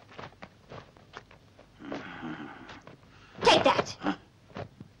shirt. Take that. Huh?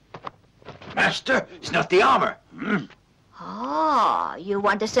 Master, it's not the armor. Oh, you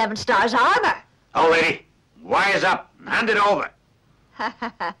want the 7 stars armor? Old lady, wise up and hand it over.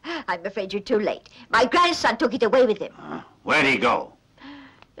 I'm afraid you're too late. My grandson took it away with him. Where'd he go?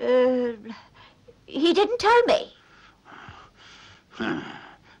 He didn't tell me.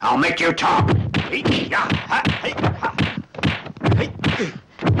 I'll make you talk.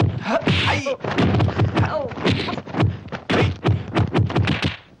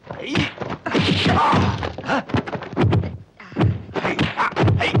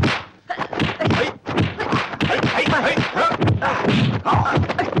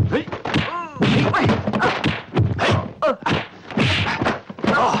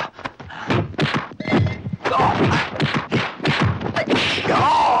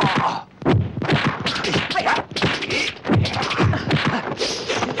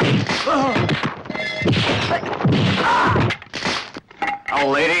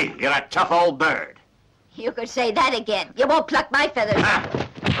 Old lady, you're a tough old bird. You could say that again. You won't pluck my feathers.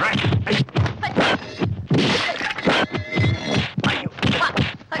 Right.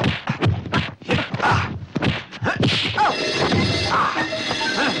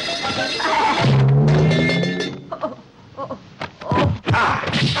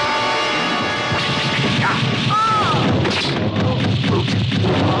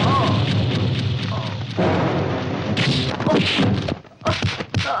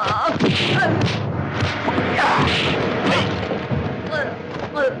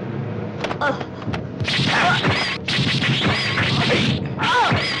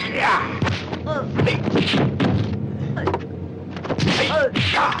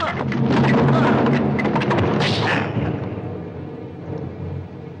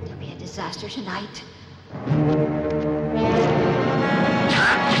 There'll be a disaster tonight.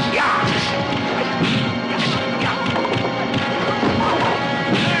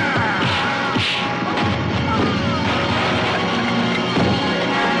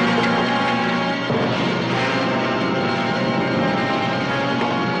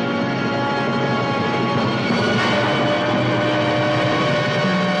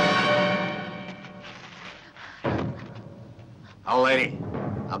 Old lady,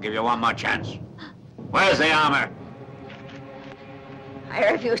 I'll give you one more chance. Where's the armor? I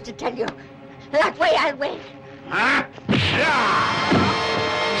refuse to tell you. That way I'll win. Huh?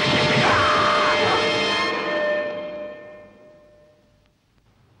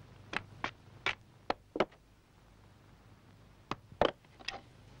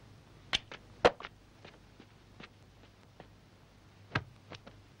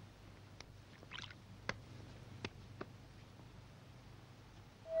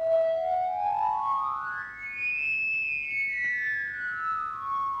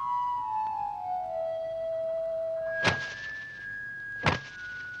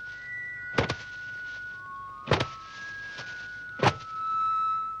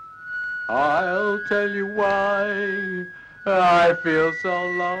 I'll tell you why I feel so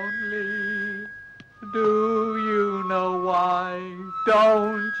lonely. Do you know why?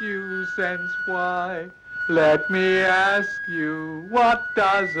 Don't you sense why? Let me ask you, what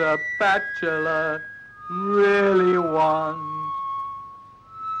does a bachelor really want?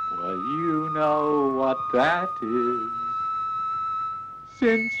 Well, you know what that is.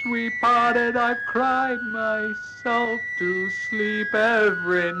 Since we parted, I've cried myself to sleep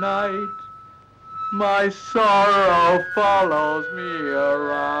every night. My sorrow follows me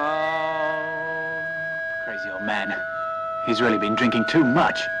around. Crazy old man. He's really been drinking too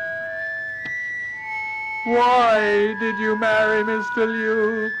much. Why did you marry Mr.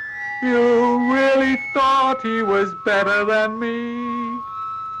 Liu? You really thought he was better than me?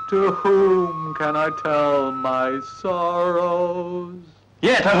 To whom can I tell my sorrows?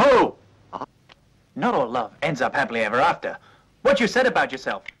 Yeah, to who? Not all love ends up happily ever after. What you said about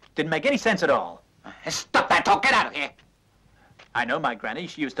yourself didn't make any sense at all. Stop that talk. Get out of here. I know my granny.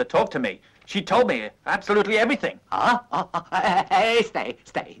 She used to talk to me. She told me absolutely everything. Hey, stay.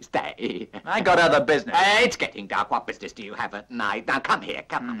 I got other business. It's getting dark. What business do you have at night? Now, come here.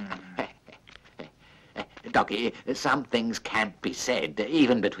 Come on. Doggy, some things can't be said,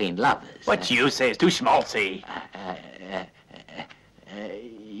 even between lovers. What you say is too schmaltzy.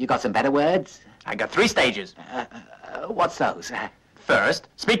 You got some better words? I got 3 stages. What's those? First,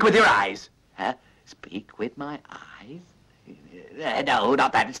 speak with your eyes. Speak with my eyes? No,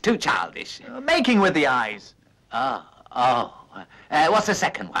 not that. It's too childish. Making with the eyes. What's the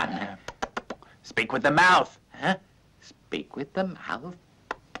second one? Speak with the mouth. Speak with the mouth?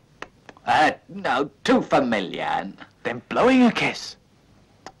 No, too familiar. Then blowing a kiss.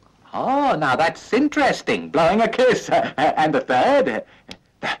 Oh, now that's interesting. Blowing a kiss. And the third?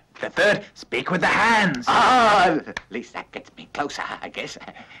 The third, speak with the hands. At least that gets me closer, I guess.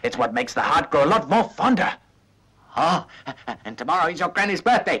 It's what makes the heart grow a lot more fonder. And tomorrow is your granny's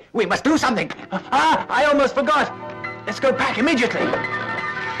birthday. We must do something. I almost forgot. Let's go back immediately.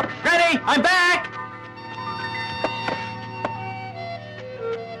 Granny, I'm back!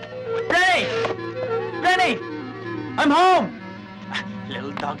 Granny! Granny! I'm home!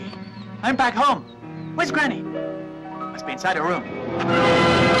 Little doggy, I'm back home. Where's Granny? Must be inside her room.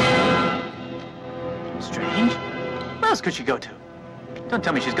 Strange. Where else could she go to? Don't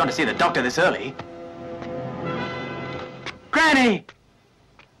tell me she's gone to see the doctor this early. Granny!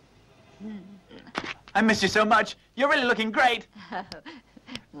 I missed you so much. You're really looking great.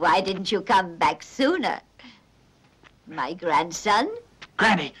 Why didn't you come back sooner? My grandson?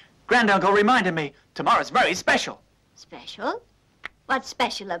 Granny, Granduncle reminded me. Tomorrow's very special. Special? What's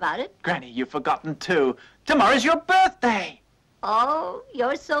special about it? Granny, you've forgotten too. Tomorrow's your birthday. Oh,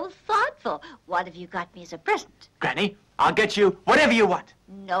 you're so thoughtful. What have you got me as a present? Granny, I'll get you whatever you want.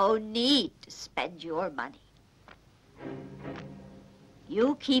 No need to spend your money.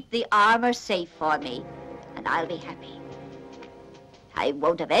 You keep the armor safe for me, and I'll be happy. I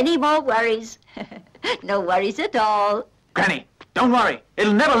won't have any more worries. No worries at all. Granny, don't worry.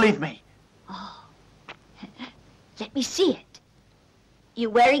 It'll never leave me. Oh, let me see it. You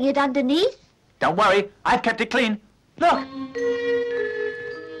wearing it underneath? Don't worry. I've kept it clean. Look.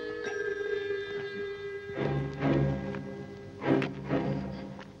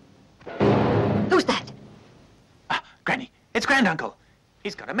 Who's that? Granny, it's Granduncle.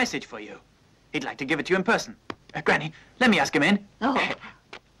 He's got a message for you. He'd like to give it to you in person. Granny, let me ask him in. Oh.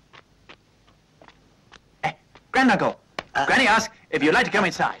 Granduncle, Granny asked if you'd like to come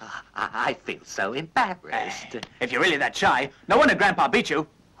inside. I feel so embarrassed. If you're really that shy, no wonder Grandpa beat you.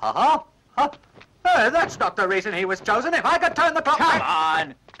 That's not the reason he was chosen. If I could turn the clock Come back...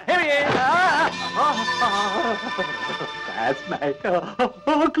 on. Here he is. Classmate.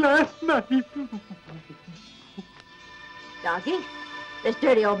 Oh, classmate. Doggy, this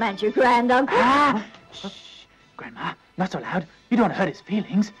dirty old man's your granduncle. Shh. Grandma, not so loud. You don't want to hurt his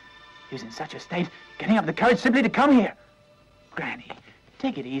feelings. He was in such a state, getting up the courage simply to come here. Granny,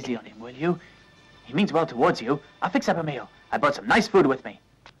 take it easy on him, will you? He means well towards you. I'll fix up a meal. I brought some nice food with me.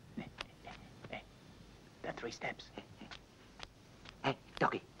 There are 3 steps. Hey,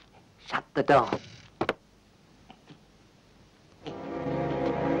 Doggy, shut the door.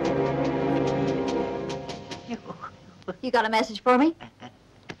 You got a message for me?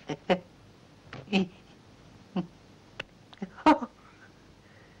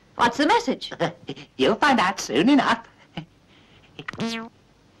 What's the message? You'll find out soon enough.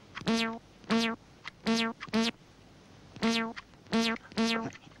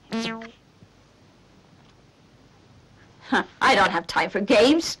 I don't have time for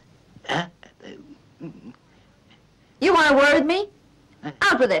games. You want a word with me?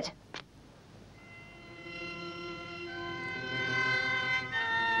 Out with it.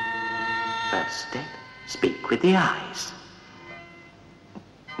 First step, speak with the eyes.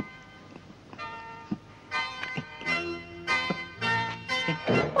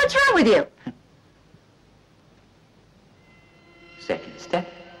 What's wrong with you? Second step,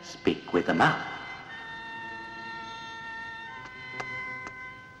 speak with the mouth.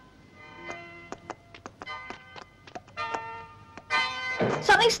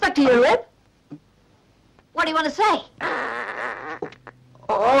 Something stuck to your rib? What do you want to say?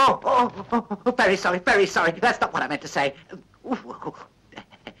 Oh, very sorry, very sorry. That's not what I meant to say.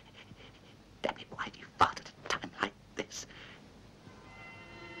 Damn it, why do you fart at a time like this?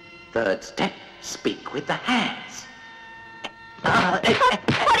 Third step, speak with the hands. What do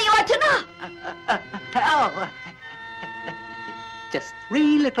you want to know? Just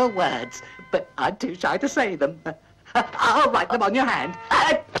 3 little words, but I'm too shy to say them. I'll write them on your hand.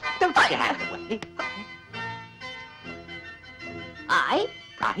 Don't take your hand away. I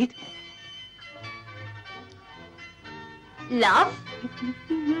Right? love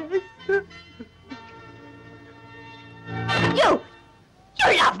Yes. you. You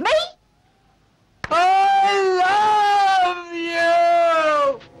love me? I love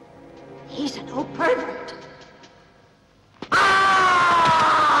you! He's an old pervert.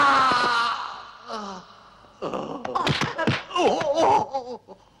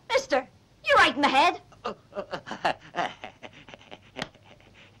 Mister, you're right in the head.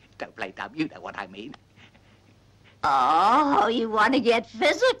 Don't play dumb, you know what I mean. Oh, you want to get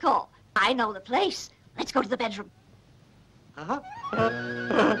physical. I know the place. Let's go to the bedroom.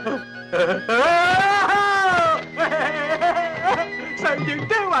 So you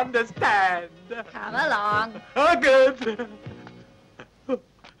do understand. Come along. Oh, good. I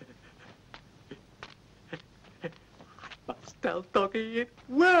must tell Doggy it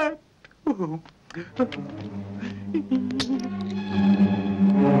worked.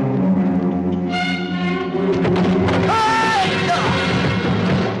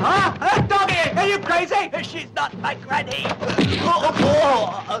 Doggy, are you crazy? She's not my granny.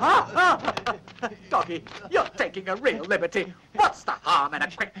 Doggy, you're taking a real liberty. What's the harm in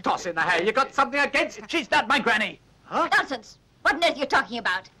a quick toss in the hair? You got something against... She's not my granny. Huh? Nonsense. What on earth are you talking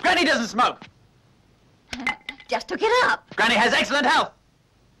about? Granny doesn't smoke. Just took it up. Granny has excellent health.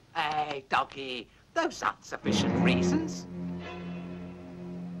 Hey, Doggy, those aren't sufficient reasons.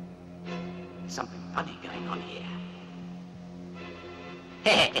 Something funny going on here.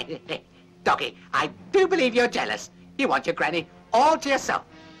 Doggy, I do believe you're jealous. You want your granny all to yourself.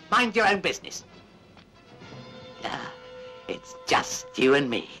 Mind your own business. It's just you and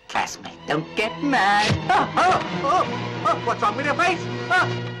me, classmate. Don't get mad. Oh, what's wrong with your face?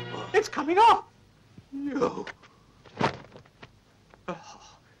 It's coming off. You.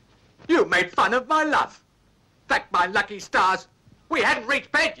 You made fun of my love. Thank my lucky stars. We hadn't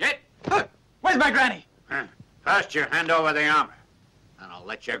reached bed yet. Where's my granny? First, you hand over the armor, and I'll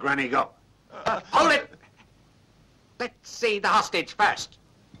let your granny go. Hold it. Let's see the hostage first.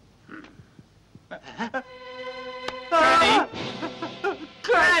 Granny!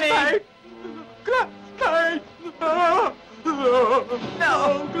 Granny! Classmate! No!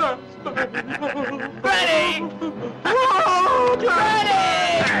 Granny! Oh,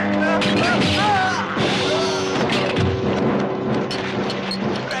 Granny!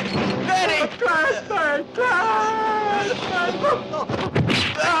 Granny! Classmate!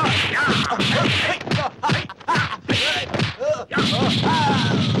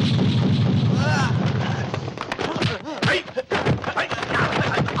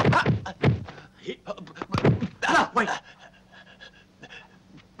 No, wait.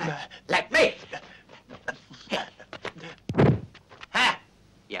 Let me.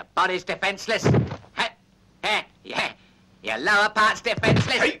 Your body's defenseless. Yeah. Your lower part's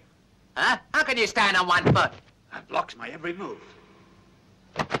defenseless. Huh? How can you stand on one foot? That blocks my every move.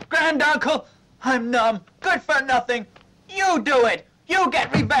 Granduncle, I'm numb. Good for nothing. You do it. You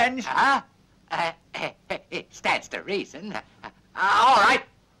get revenge. It stands to reason. All right.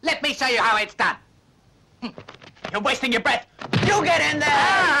 Let me show you how it's done. You're wasting your breath. You get in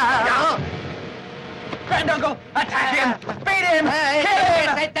there. Granduncle, attack him. Beat him.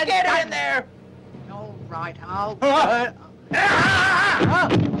 Kill him. Get in there. All right. I'll...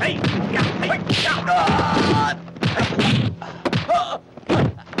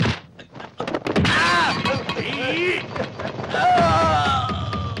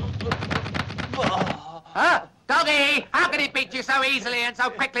 Doggy, how can he beat you so easily and so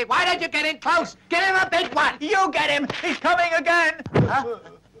quickly? Why don't you get in close? Give him a big one. You get him. He's coming again.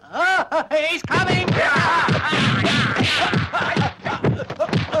 He's coming.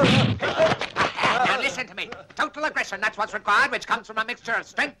 Now listen to me. Total aggression, that's what's required, which comes from a mixture of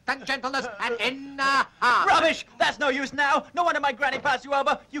strength and gentleness and inner heart. Rubbish! That's no use now. No wonder my granny passed you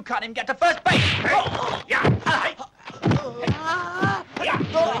over. You can't even get to first base. You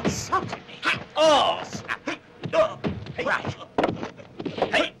insulted me. Right.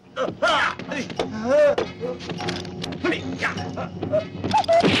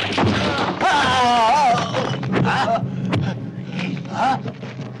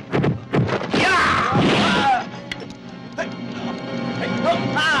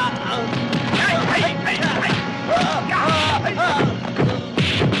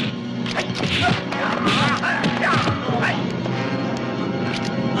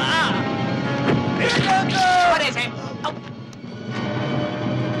 What is it?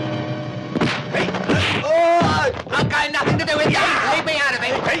 I've got nothing to do with that. Leave me out of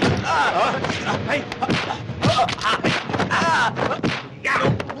it.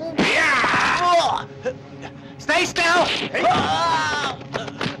 Stay still.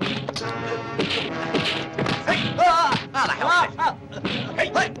 Oh, the hell.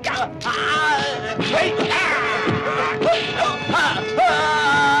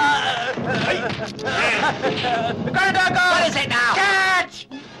 What is it now? Catch!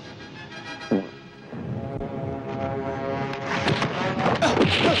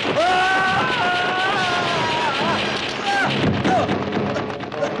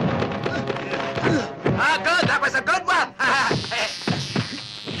 Good. That was a good one.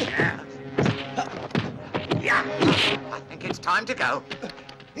 I think it's time to go.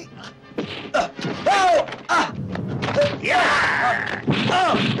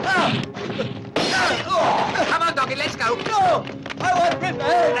 Come on, doggy, let's go. No! I want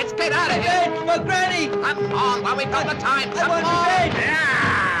revenge! Let's get out of here. Revenge for my granny! Come on, while we've got the time. I want revenge!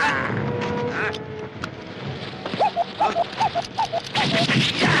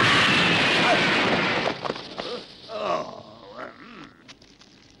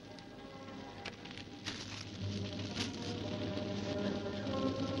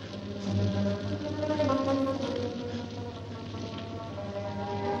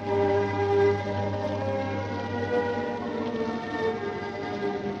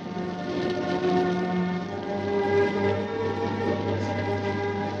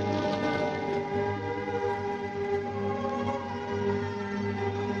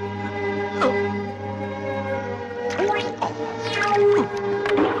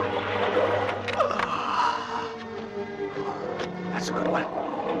 That's a good one.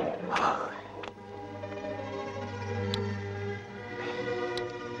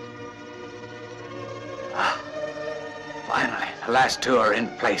 Finally, the last two are in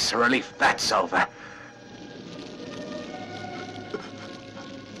place. A relief that's over.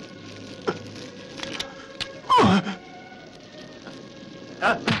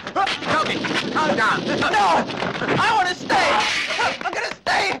 Toby, calm down. No! I want to stay! I'm gonna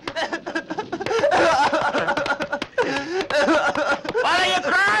stay! What are you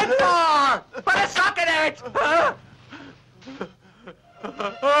crying for? Put a sock in it!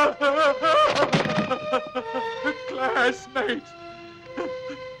 Classmates,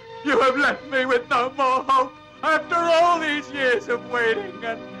 you have left me with no more hope after all these years of waiting,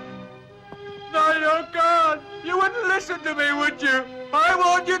 and now you're gone. You wouldn't listen to me, would you? I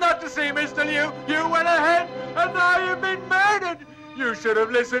warned you not to see Mr. Liu. You went ahead, and now you've been murdered. You should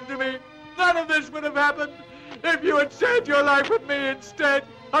have listened to me. None of this would have happened if you had shared your life with me instead.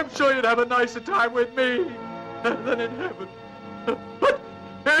 I'm sure you'd have a nicer time with me than in heaven. But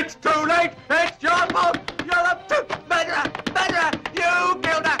it's too late. It's your fault. You're a murderer. Murderer. You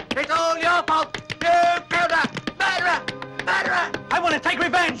killed her. It's all your fault. You killed her. Murderer. Murderer. I want to take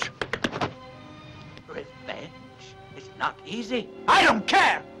revenge. Revenge? It's not easy. I don't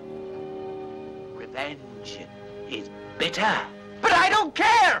care. Revenge is bitter. But I don't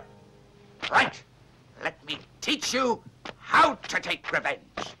care. Right. Let me teach you how to take revenge.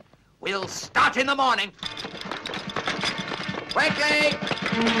 We'll start in the morning. Quickly!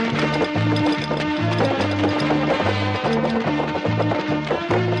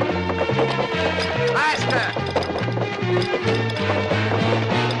 Faster!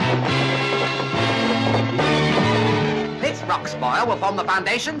 This rock spoil will form the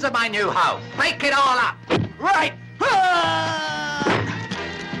foundations of my new home. Break it all up. Right.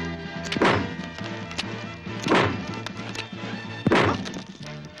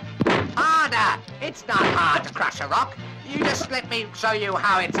 Harder! It's not hard to crush a rock. You just let me show you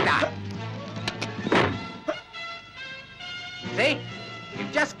how it's done. See?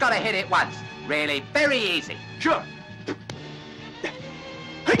 You've just got to hit it once. Really, very easy. Sure.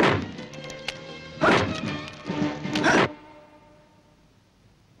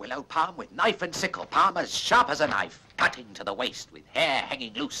 Willow palm with knife and sickle, palm as sharp as a knife, cutting to the waist with hair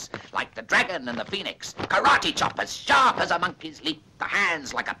hanging loose, like the dragon and the phoenix. Karate chop as sharp as a monkey's leap, the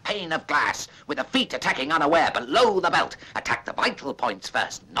hands like a pane of glass, with the feet attacking unaware below the belt. Attack the vital points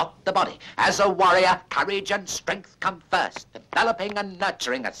first, not the body. As a warrior, courage and strength come first, developing and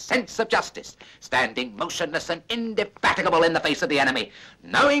nurturing a sense of justice, standing motionless and indefatigable in the face of the enemy.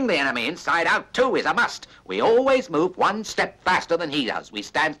 Knowing the enemy inside out, too, is a must. We always move one step faster than he does. We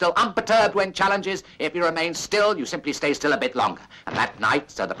stand still unperturbed when challenges. If you remain still, you simply stay still a bit longer. And that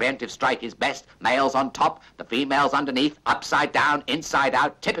night, so the preemptive strike is best, males on top, the females underneath, upside down, inside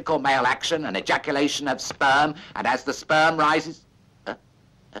out, typical male action, an ejaculation of sperm, and as the sperm rises...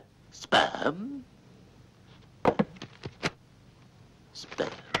 sperm? Sperm?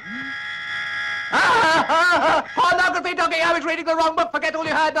 Pornography, doggy, I was reading the wrong book. Forget all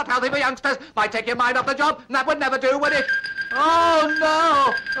you heard, not healthy for youngsters. Might take your mind off the job, and that would never do, would it? Oh,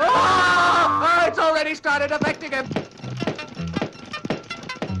 no! Oh, it's already started affecting him.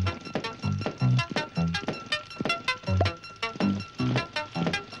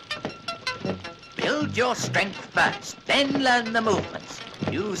 Build your strength first, then learn the movements.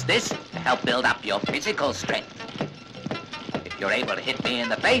 Use this to help build up your physical strength. If you're able to hit me in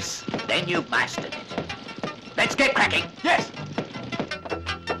the face, then you've mastered it. Let's get cracking. Yes.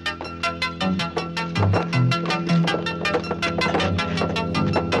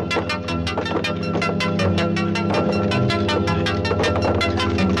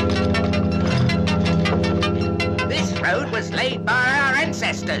 This road was laid by our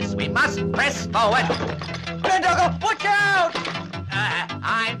ancestors. We must press forward. Granddoggo, watch out!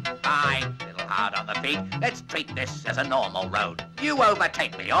 I'm fine. A little hard on the feet. Let's treat this as a normal road. You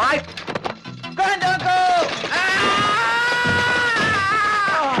overtake me, all right? Granddoggo!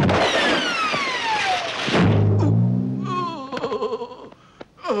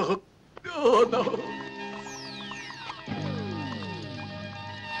 Oh, no.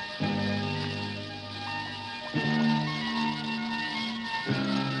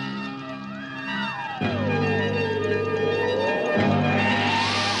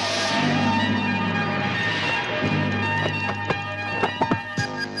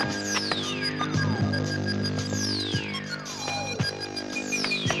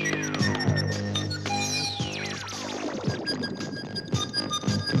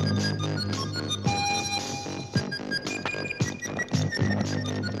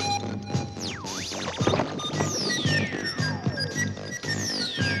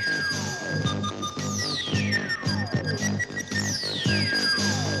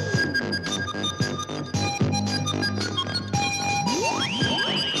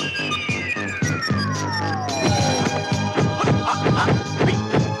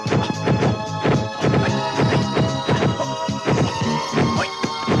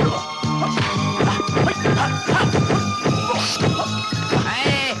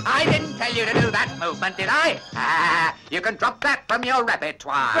 movement, did I? You can drop that from your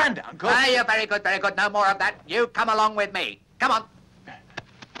repertoire. Granduncle. You're very good, very good. No more of that. You come along with me. Come on.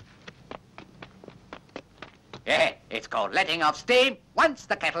 Yeah, it's called letting off steam once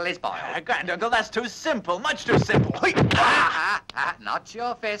the kettle is boiled. Granduncle, that's too simple. Much too simple. Not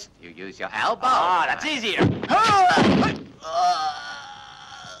your fist. You use your elbow. Ah, that's easier.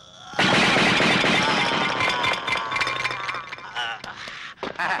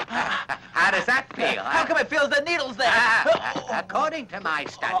 How does that feel? How come it feels the needles there? According to my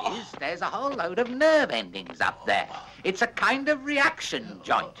studies, there's a whole load of nerve endings up there. It's a kind of reaction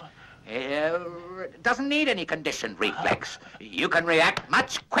joint. Doesn't need any conditioned reflex. You can react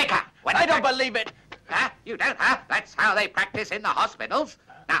much quicker. I don't believe it. You don't, huh? That's how they practice in the hospitals.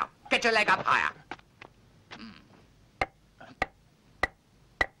 Now, get your leg up higher.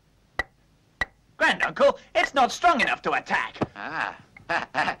 Granduncle, it's not strong enough to attack.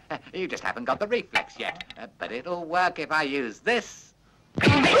 You just haven't got the reflex yet. But it'll work if I use this.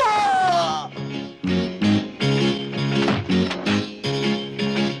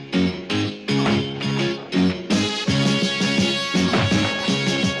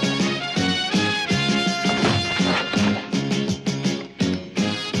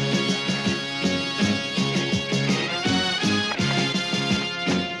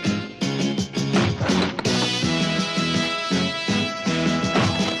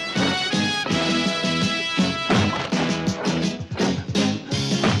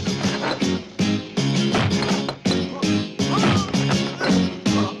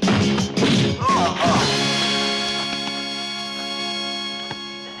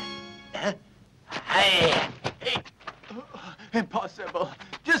 Impossible.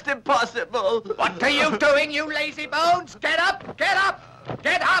 Just impossible. What are you doing, you lazy bones? Get up! Get up!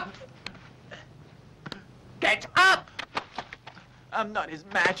 Get up! Get up! I'm not his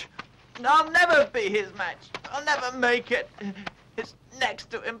match. I'll never be his match. I'll never make it. It's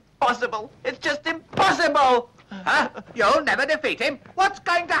next to impossible. It's just impossible. Huh? You'll never defeat him. What's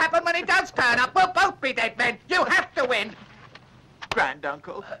going to happen when he does turn up? We'll both be dead men. You have to win.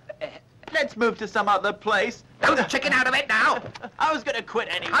 Granduncle, let's move to some other place. Don't chicken out of it now. I was going to quit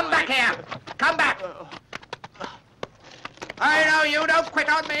anyway. Come back here. Come back. I know you don't quit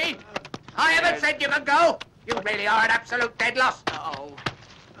on me. I haven't said you can go. You really are an absolute dead loss. Oh.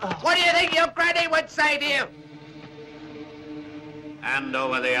 What do you think your granny would say to you? Hand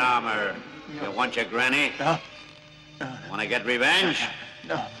over the armor. You want your granny? No. Want to get revenge?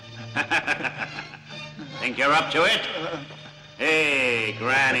 No. Think you're up to it? Hey,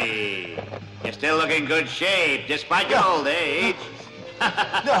 Granny. You're still looking good shape, despite your old age.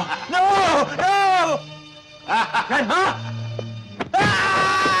 No! Grandma!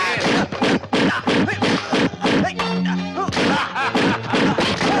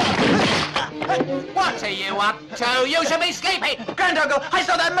 What are you up to? You should be sleeping. Granduncle, I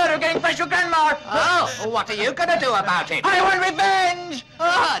saw that murder getting fresh with Grandma. Oh, what are you going to do about it? I want revenge.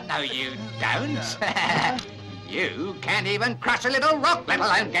 Oh, no, you don't. You can't even crush a little rock, let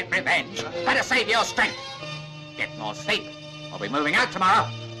alone get revenge. Better save your strength. Get more sleep. We'll be moving out tomorrow.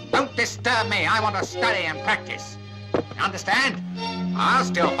 Don't disturb me. I want to study and practice. Understand? I'll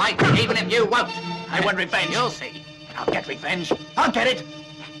still fight, even if you won't. I want revenge. You'll see. I'll get revenge. I'll get it.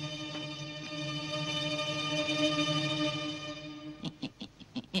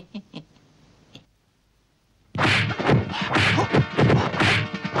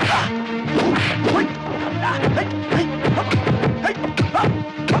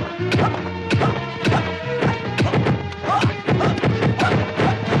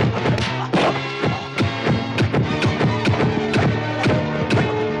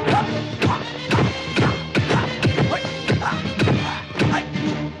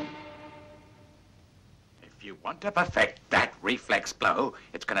 To perfect that reflex blow,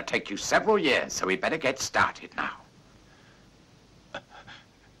 it's going to take you several years, so we better get started now.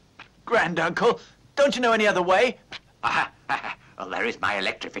 Granduncle, don't you know any other way? Well, there is my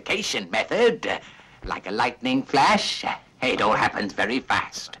electrification method. Like a lightning flash, it all happens very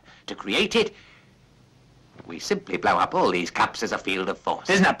fast. To create it, we simply blow up all these cups as a field of force.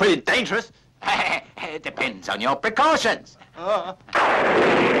 Isn't that pretty dangerous? It depends on your precautions. Here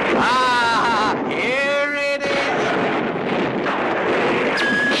it is.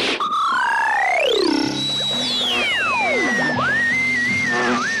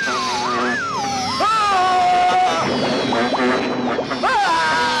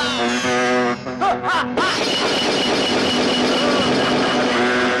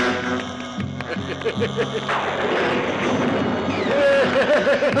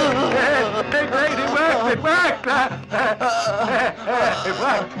 It worked! It worked! It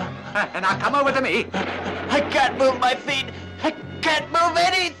worked! Now come over to me. I can't move my feet. I can't move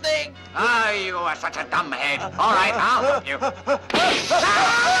anything. Oh, you are such a dumb head. All right, I'll help you.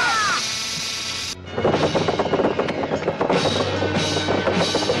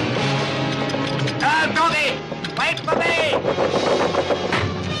 Oh, doggy! Wait for me!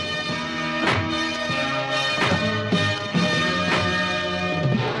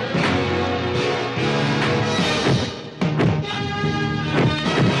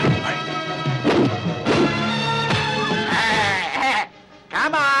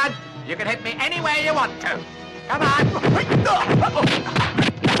 Come on! You can hit me any way you want to. Come on!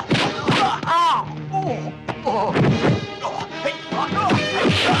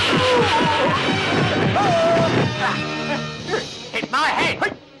 Hit my head!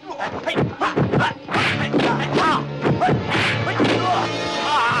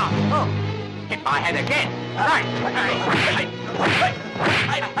 Hit my head again! Right!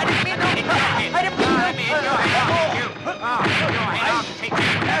 I didn't mean to hit your head! I didn't mean to hit your head! Your head! I'll take you!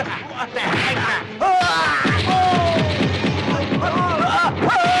 There, take that!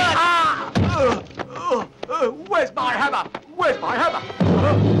 Where's my hammer? Where's my hammer?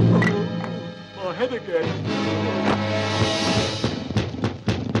 My head again.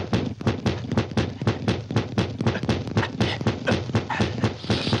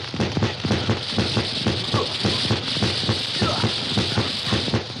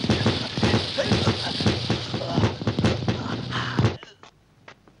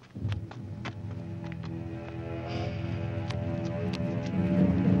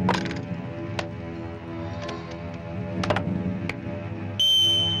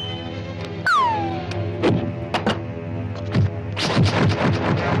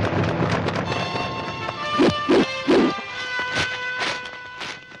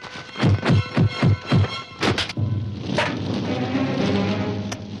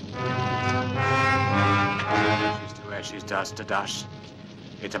 Dust to dust.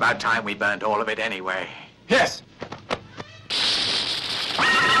 It's about time we burned all of it anyway. Yes.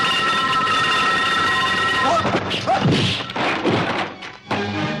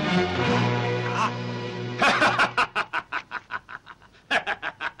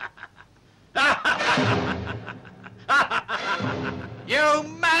 You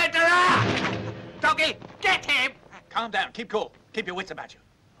murderer! Doggy, get him! Calm down. Keep cool. Keep your wits about you.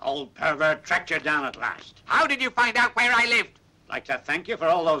 Old pervert tracked you down at last. How did you find out where I lived? Like to thank you for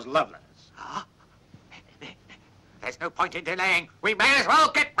all those love letters. Huh? There's no point in delaying. We may as well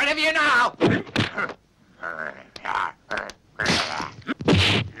get rid of you now.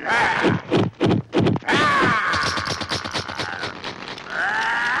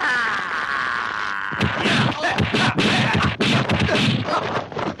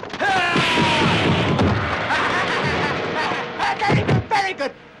 Very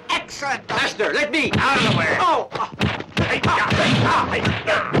good. Excellent. Master, let me out of the way. Oh.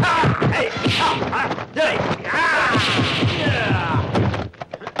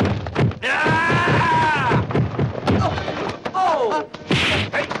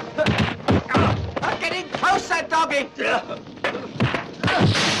 I'm getting closer, doggy.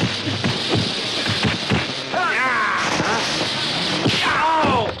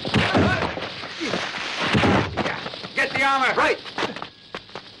 Get the armor. Right.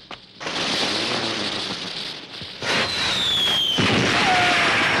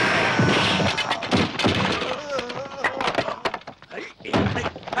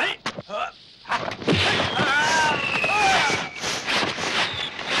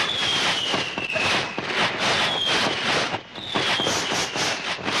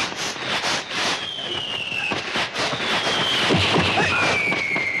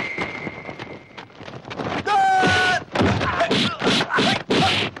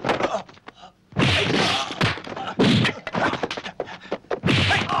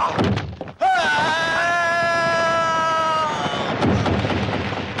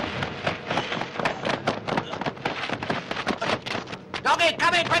 Doggy,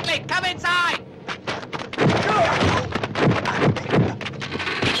 come in quickly! Come inside!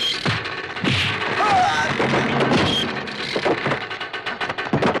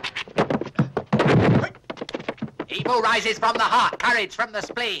 Evil rises from the heart, courage from the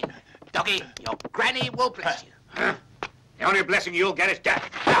spleen. Doggy, your granny will bless you. The only blessing you'll get is death.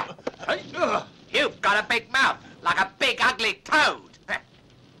 You've got a big mouth, like a big ugly toad.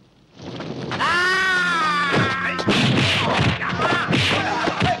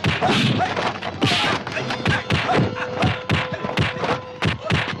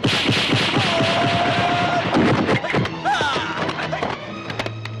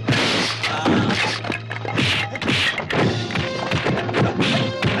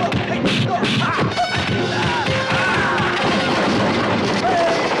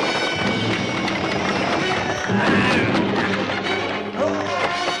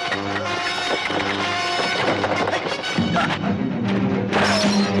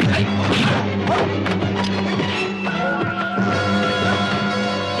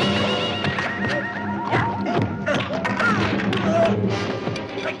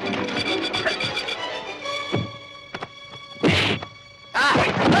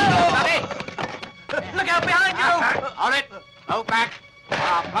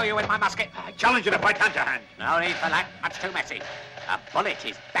 with my musket. I challenge you to fight hand to hand. No need for that. Much too messy. A bullet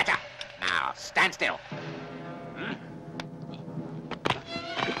is better. Now, stand still.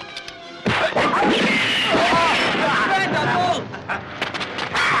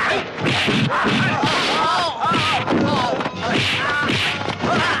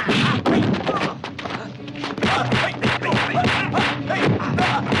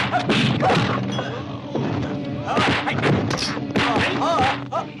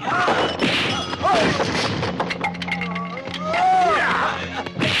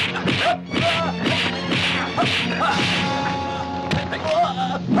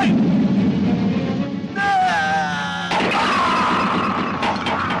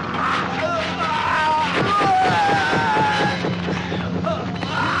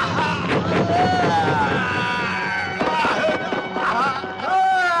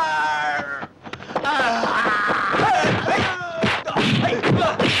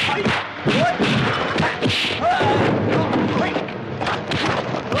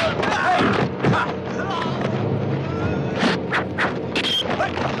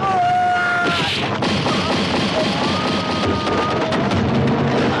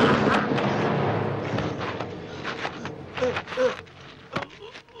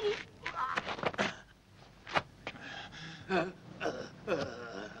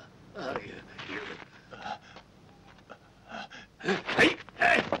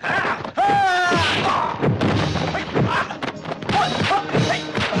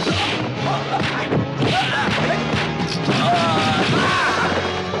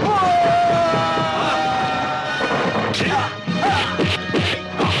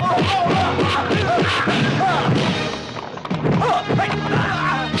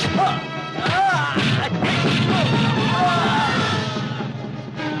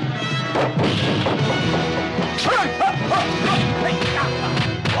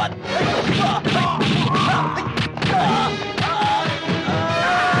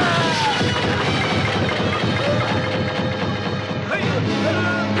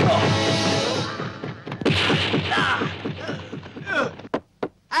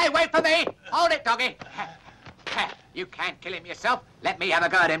 Hey, wait for me! Hold it, doggy! You can't kill him yourself. Let me have a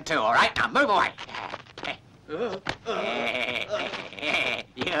go at him too, all right? Now move away.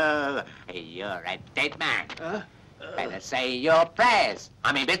 You're a dead man. Better say your prayers.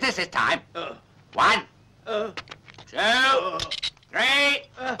 I mean business this time. 1, 2, 3.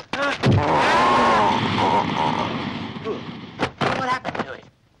 What happened to it?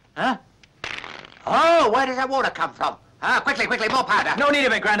 Huh? Oh, where does that water come from? Quickly, more powder. No need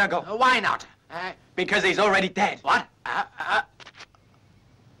of it, Granduncle. Why not? Because he's already dead. What?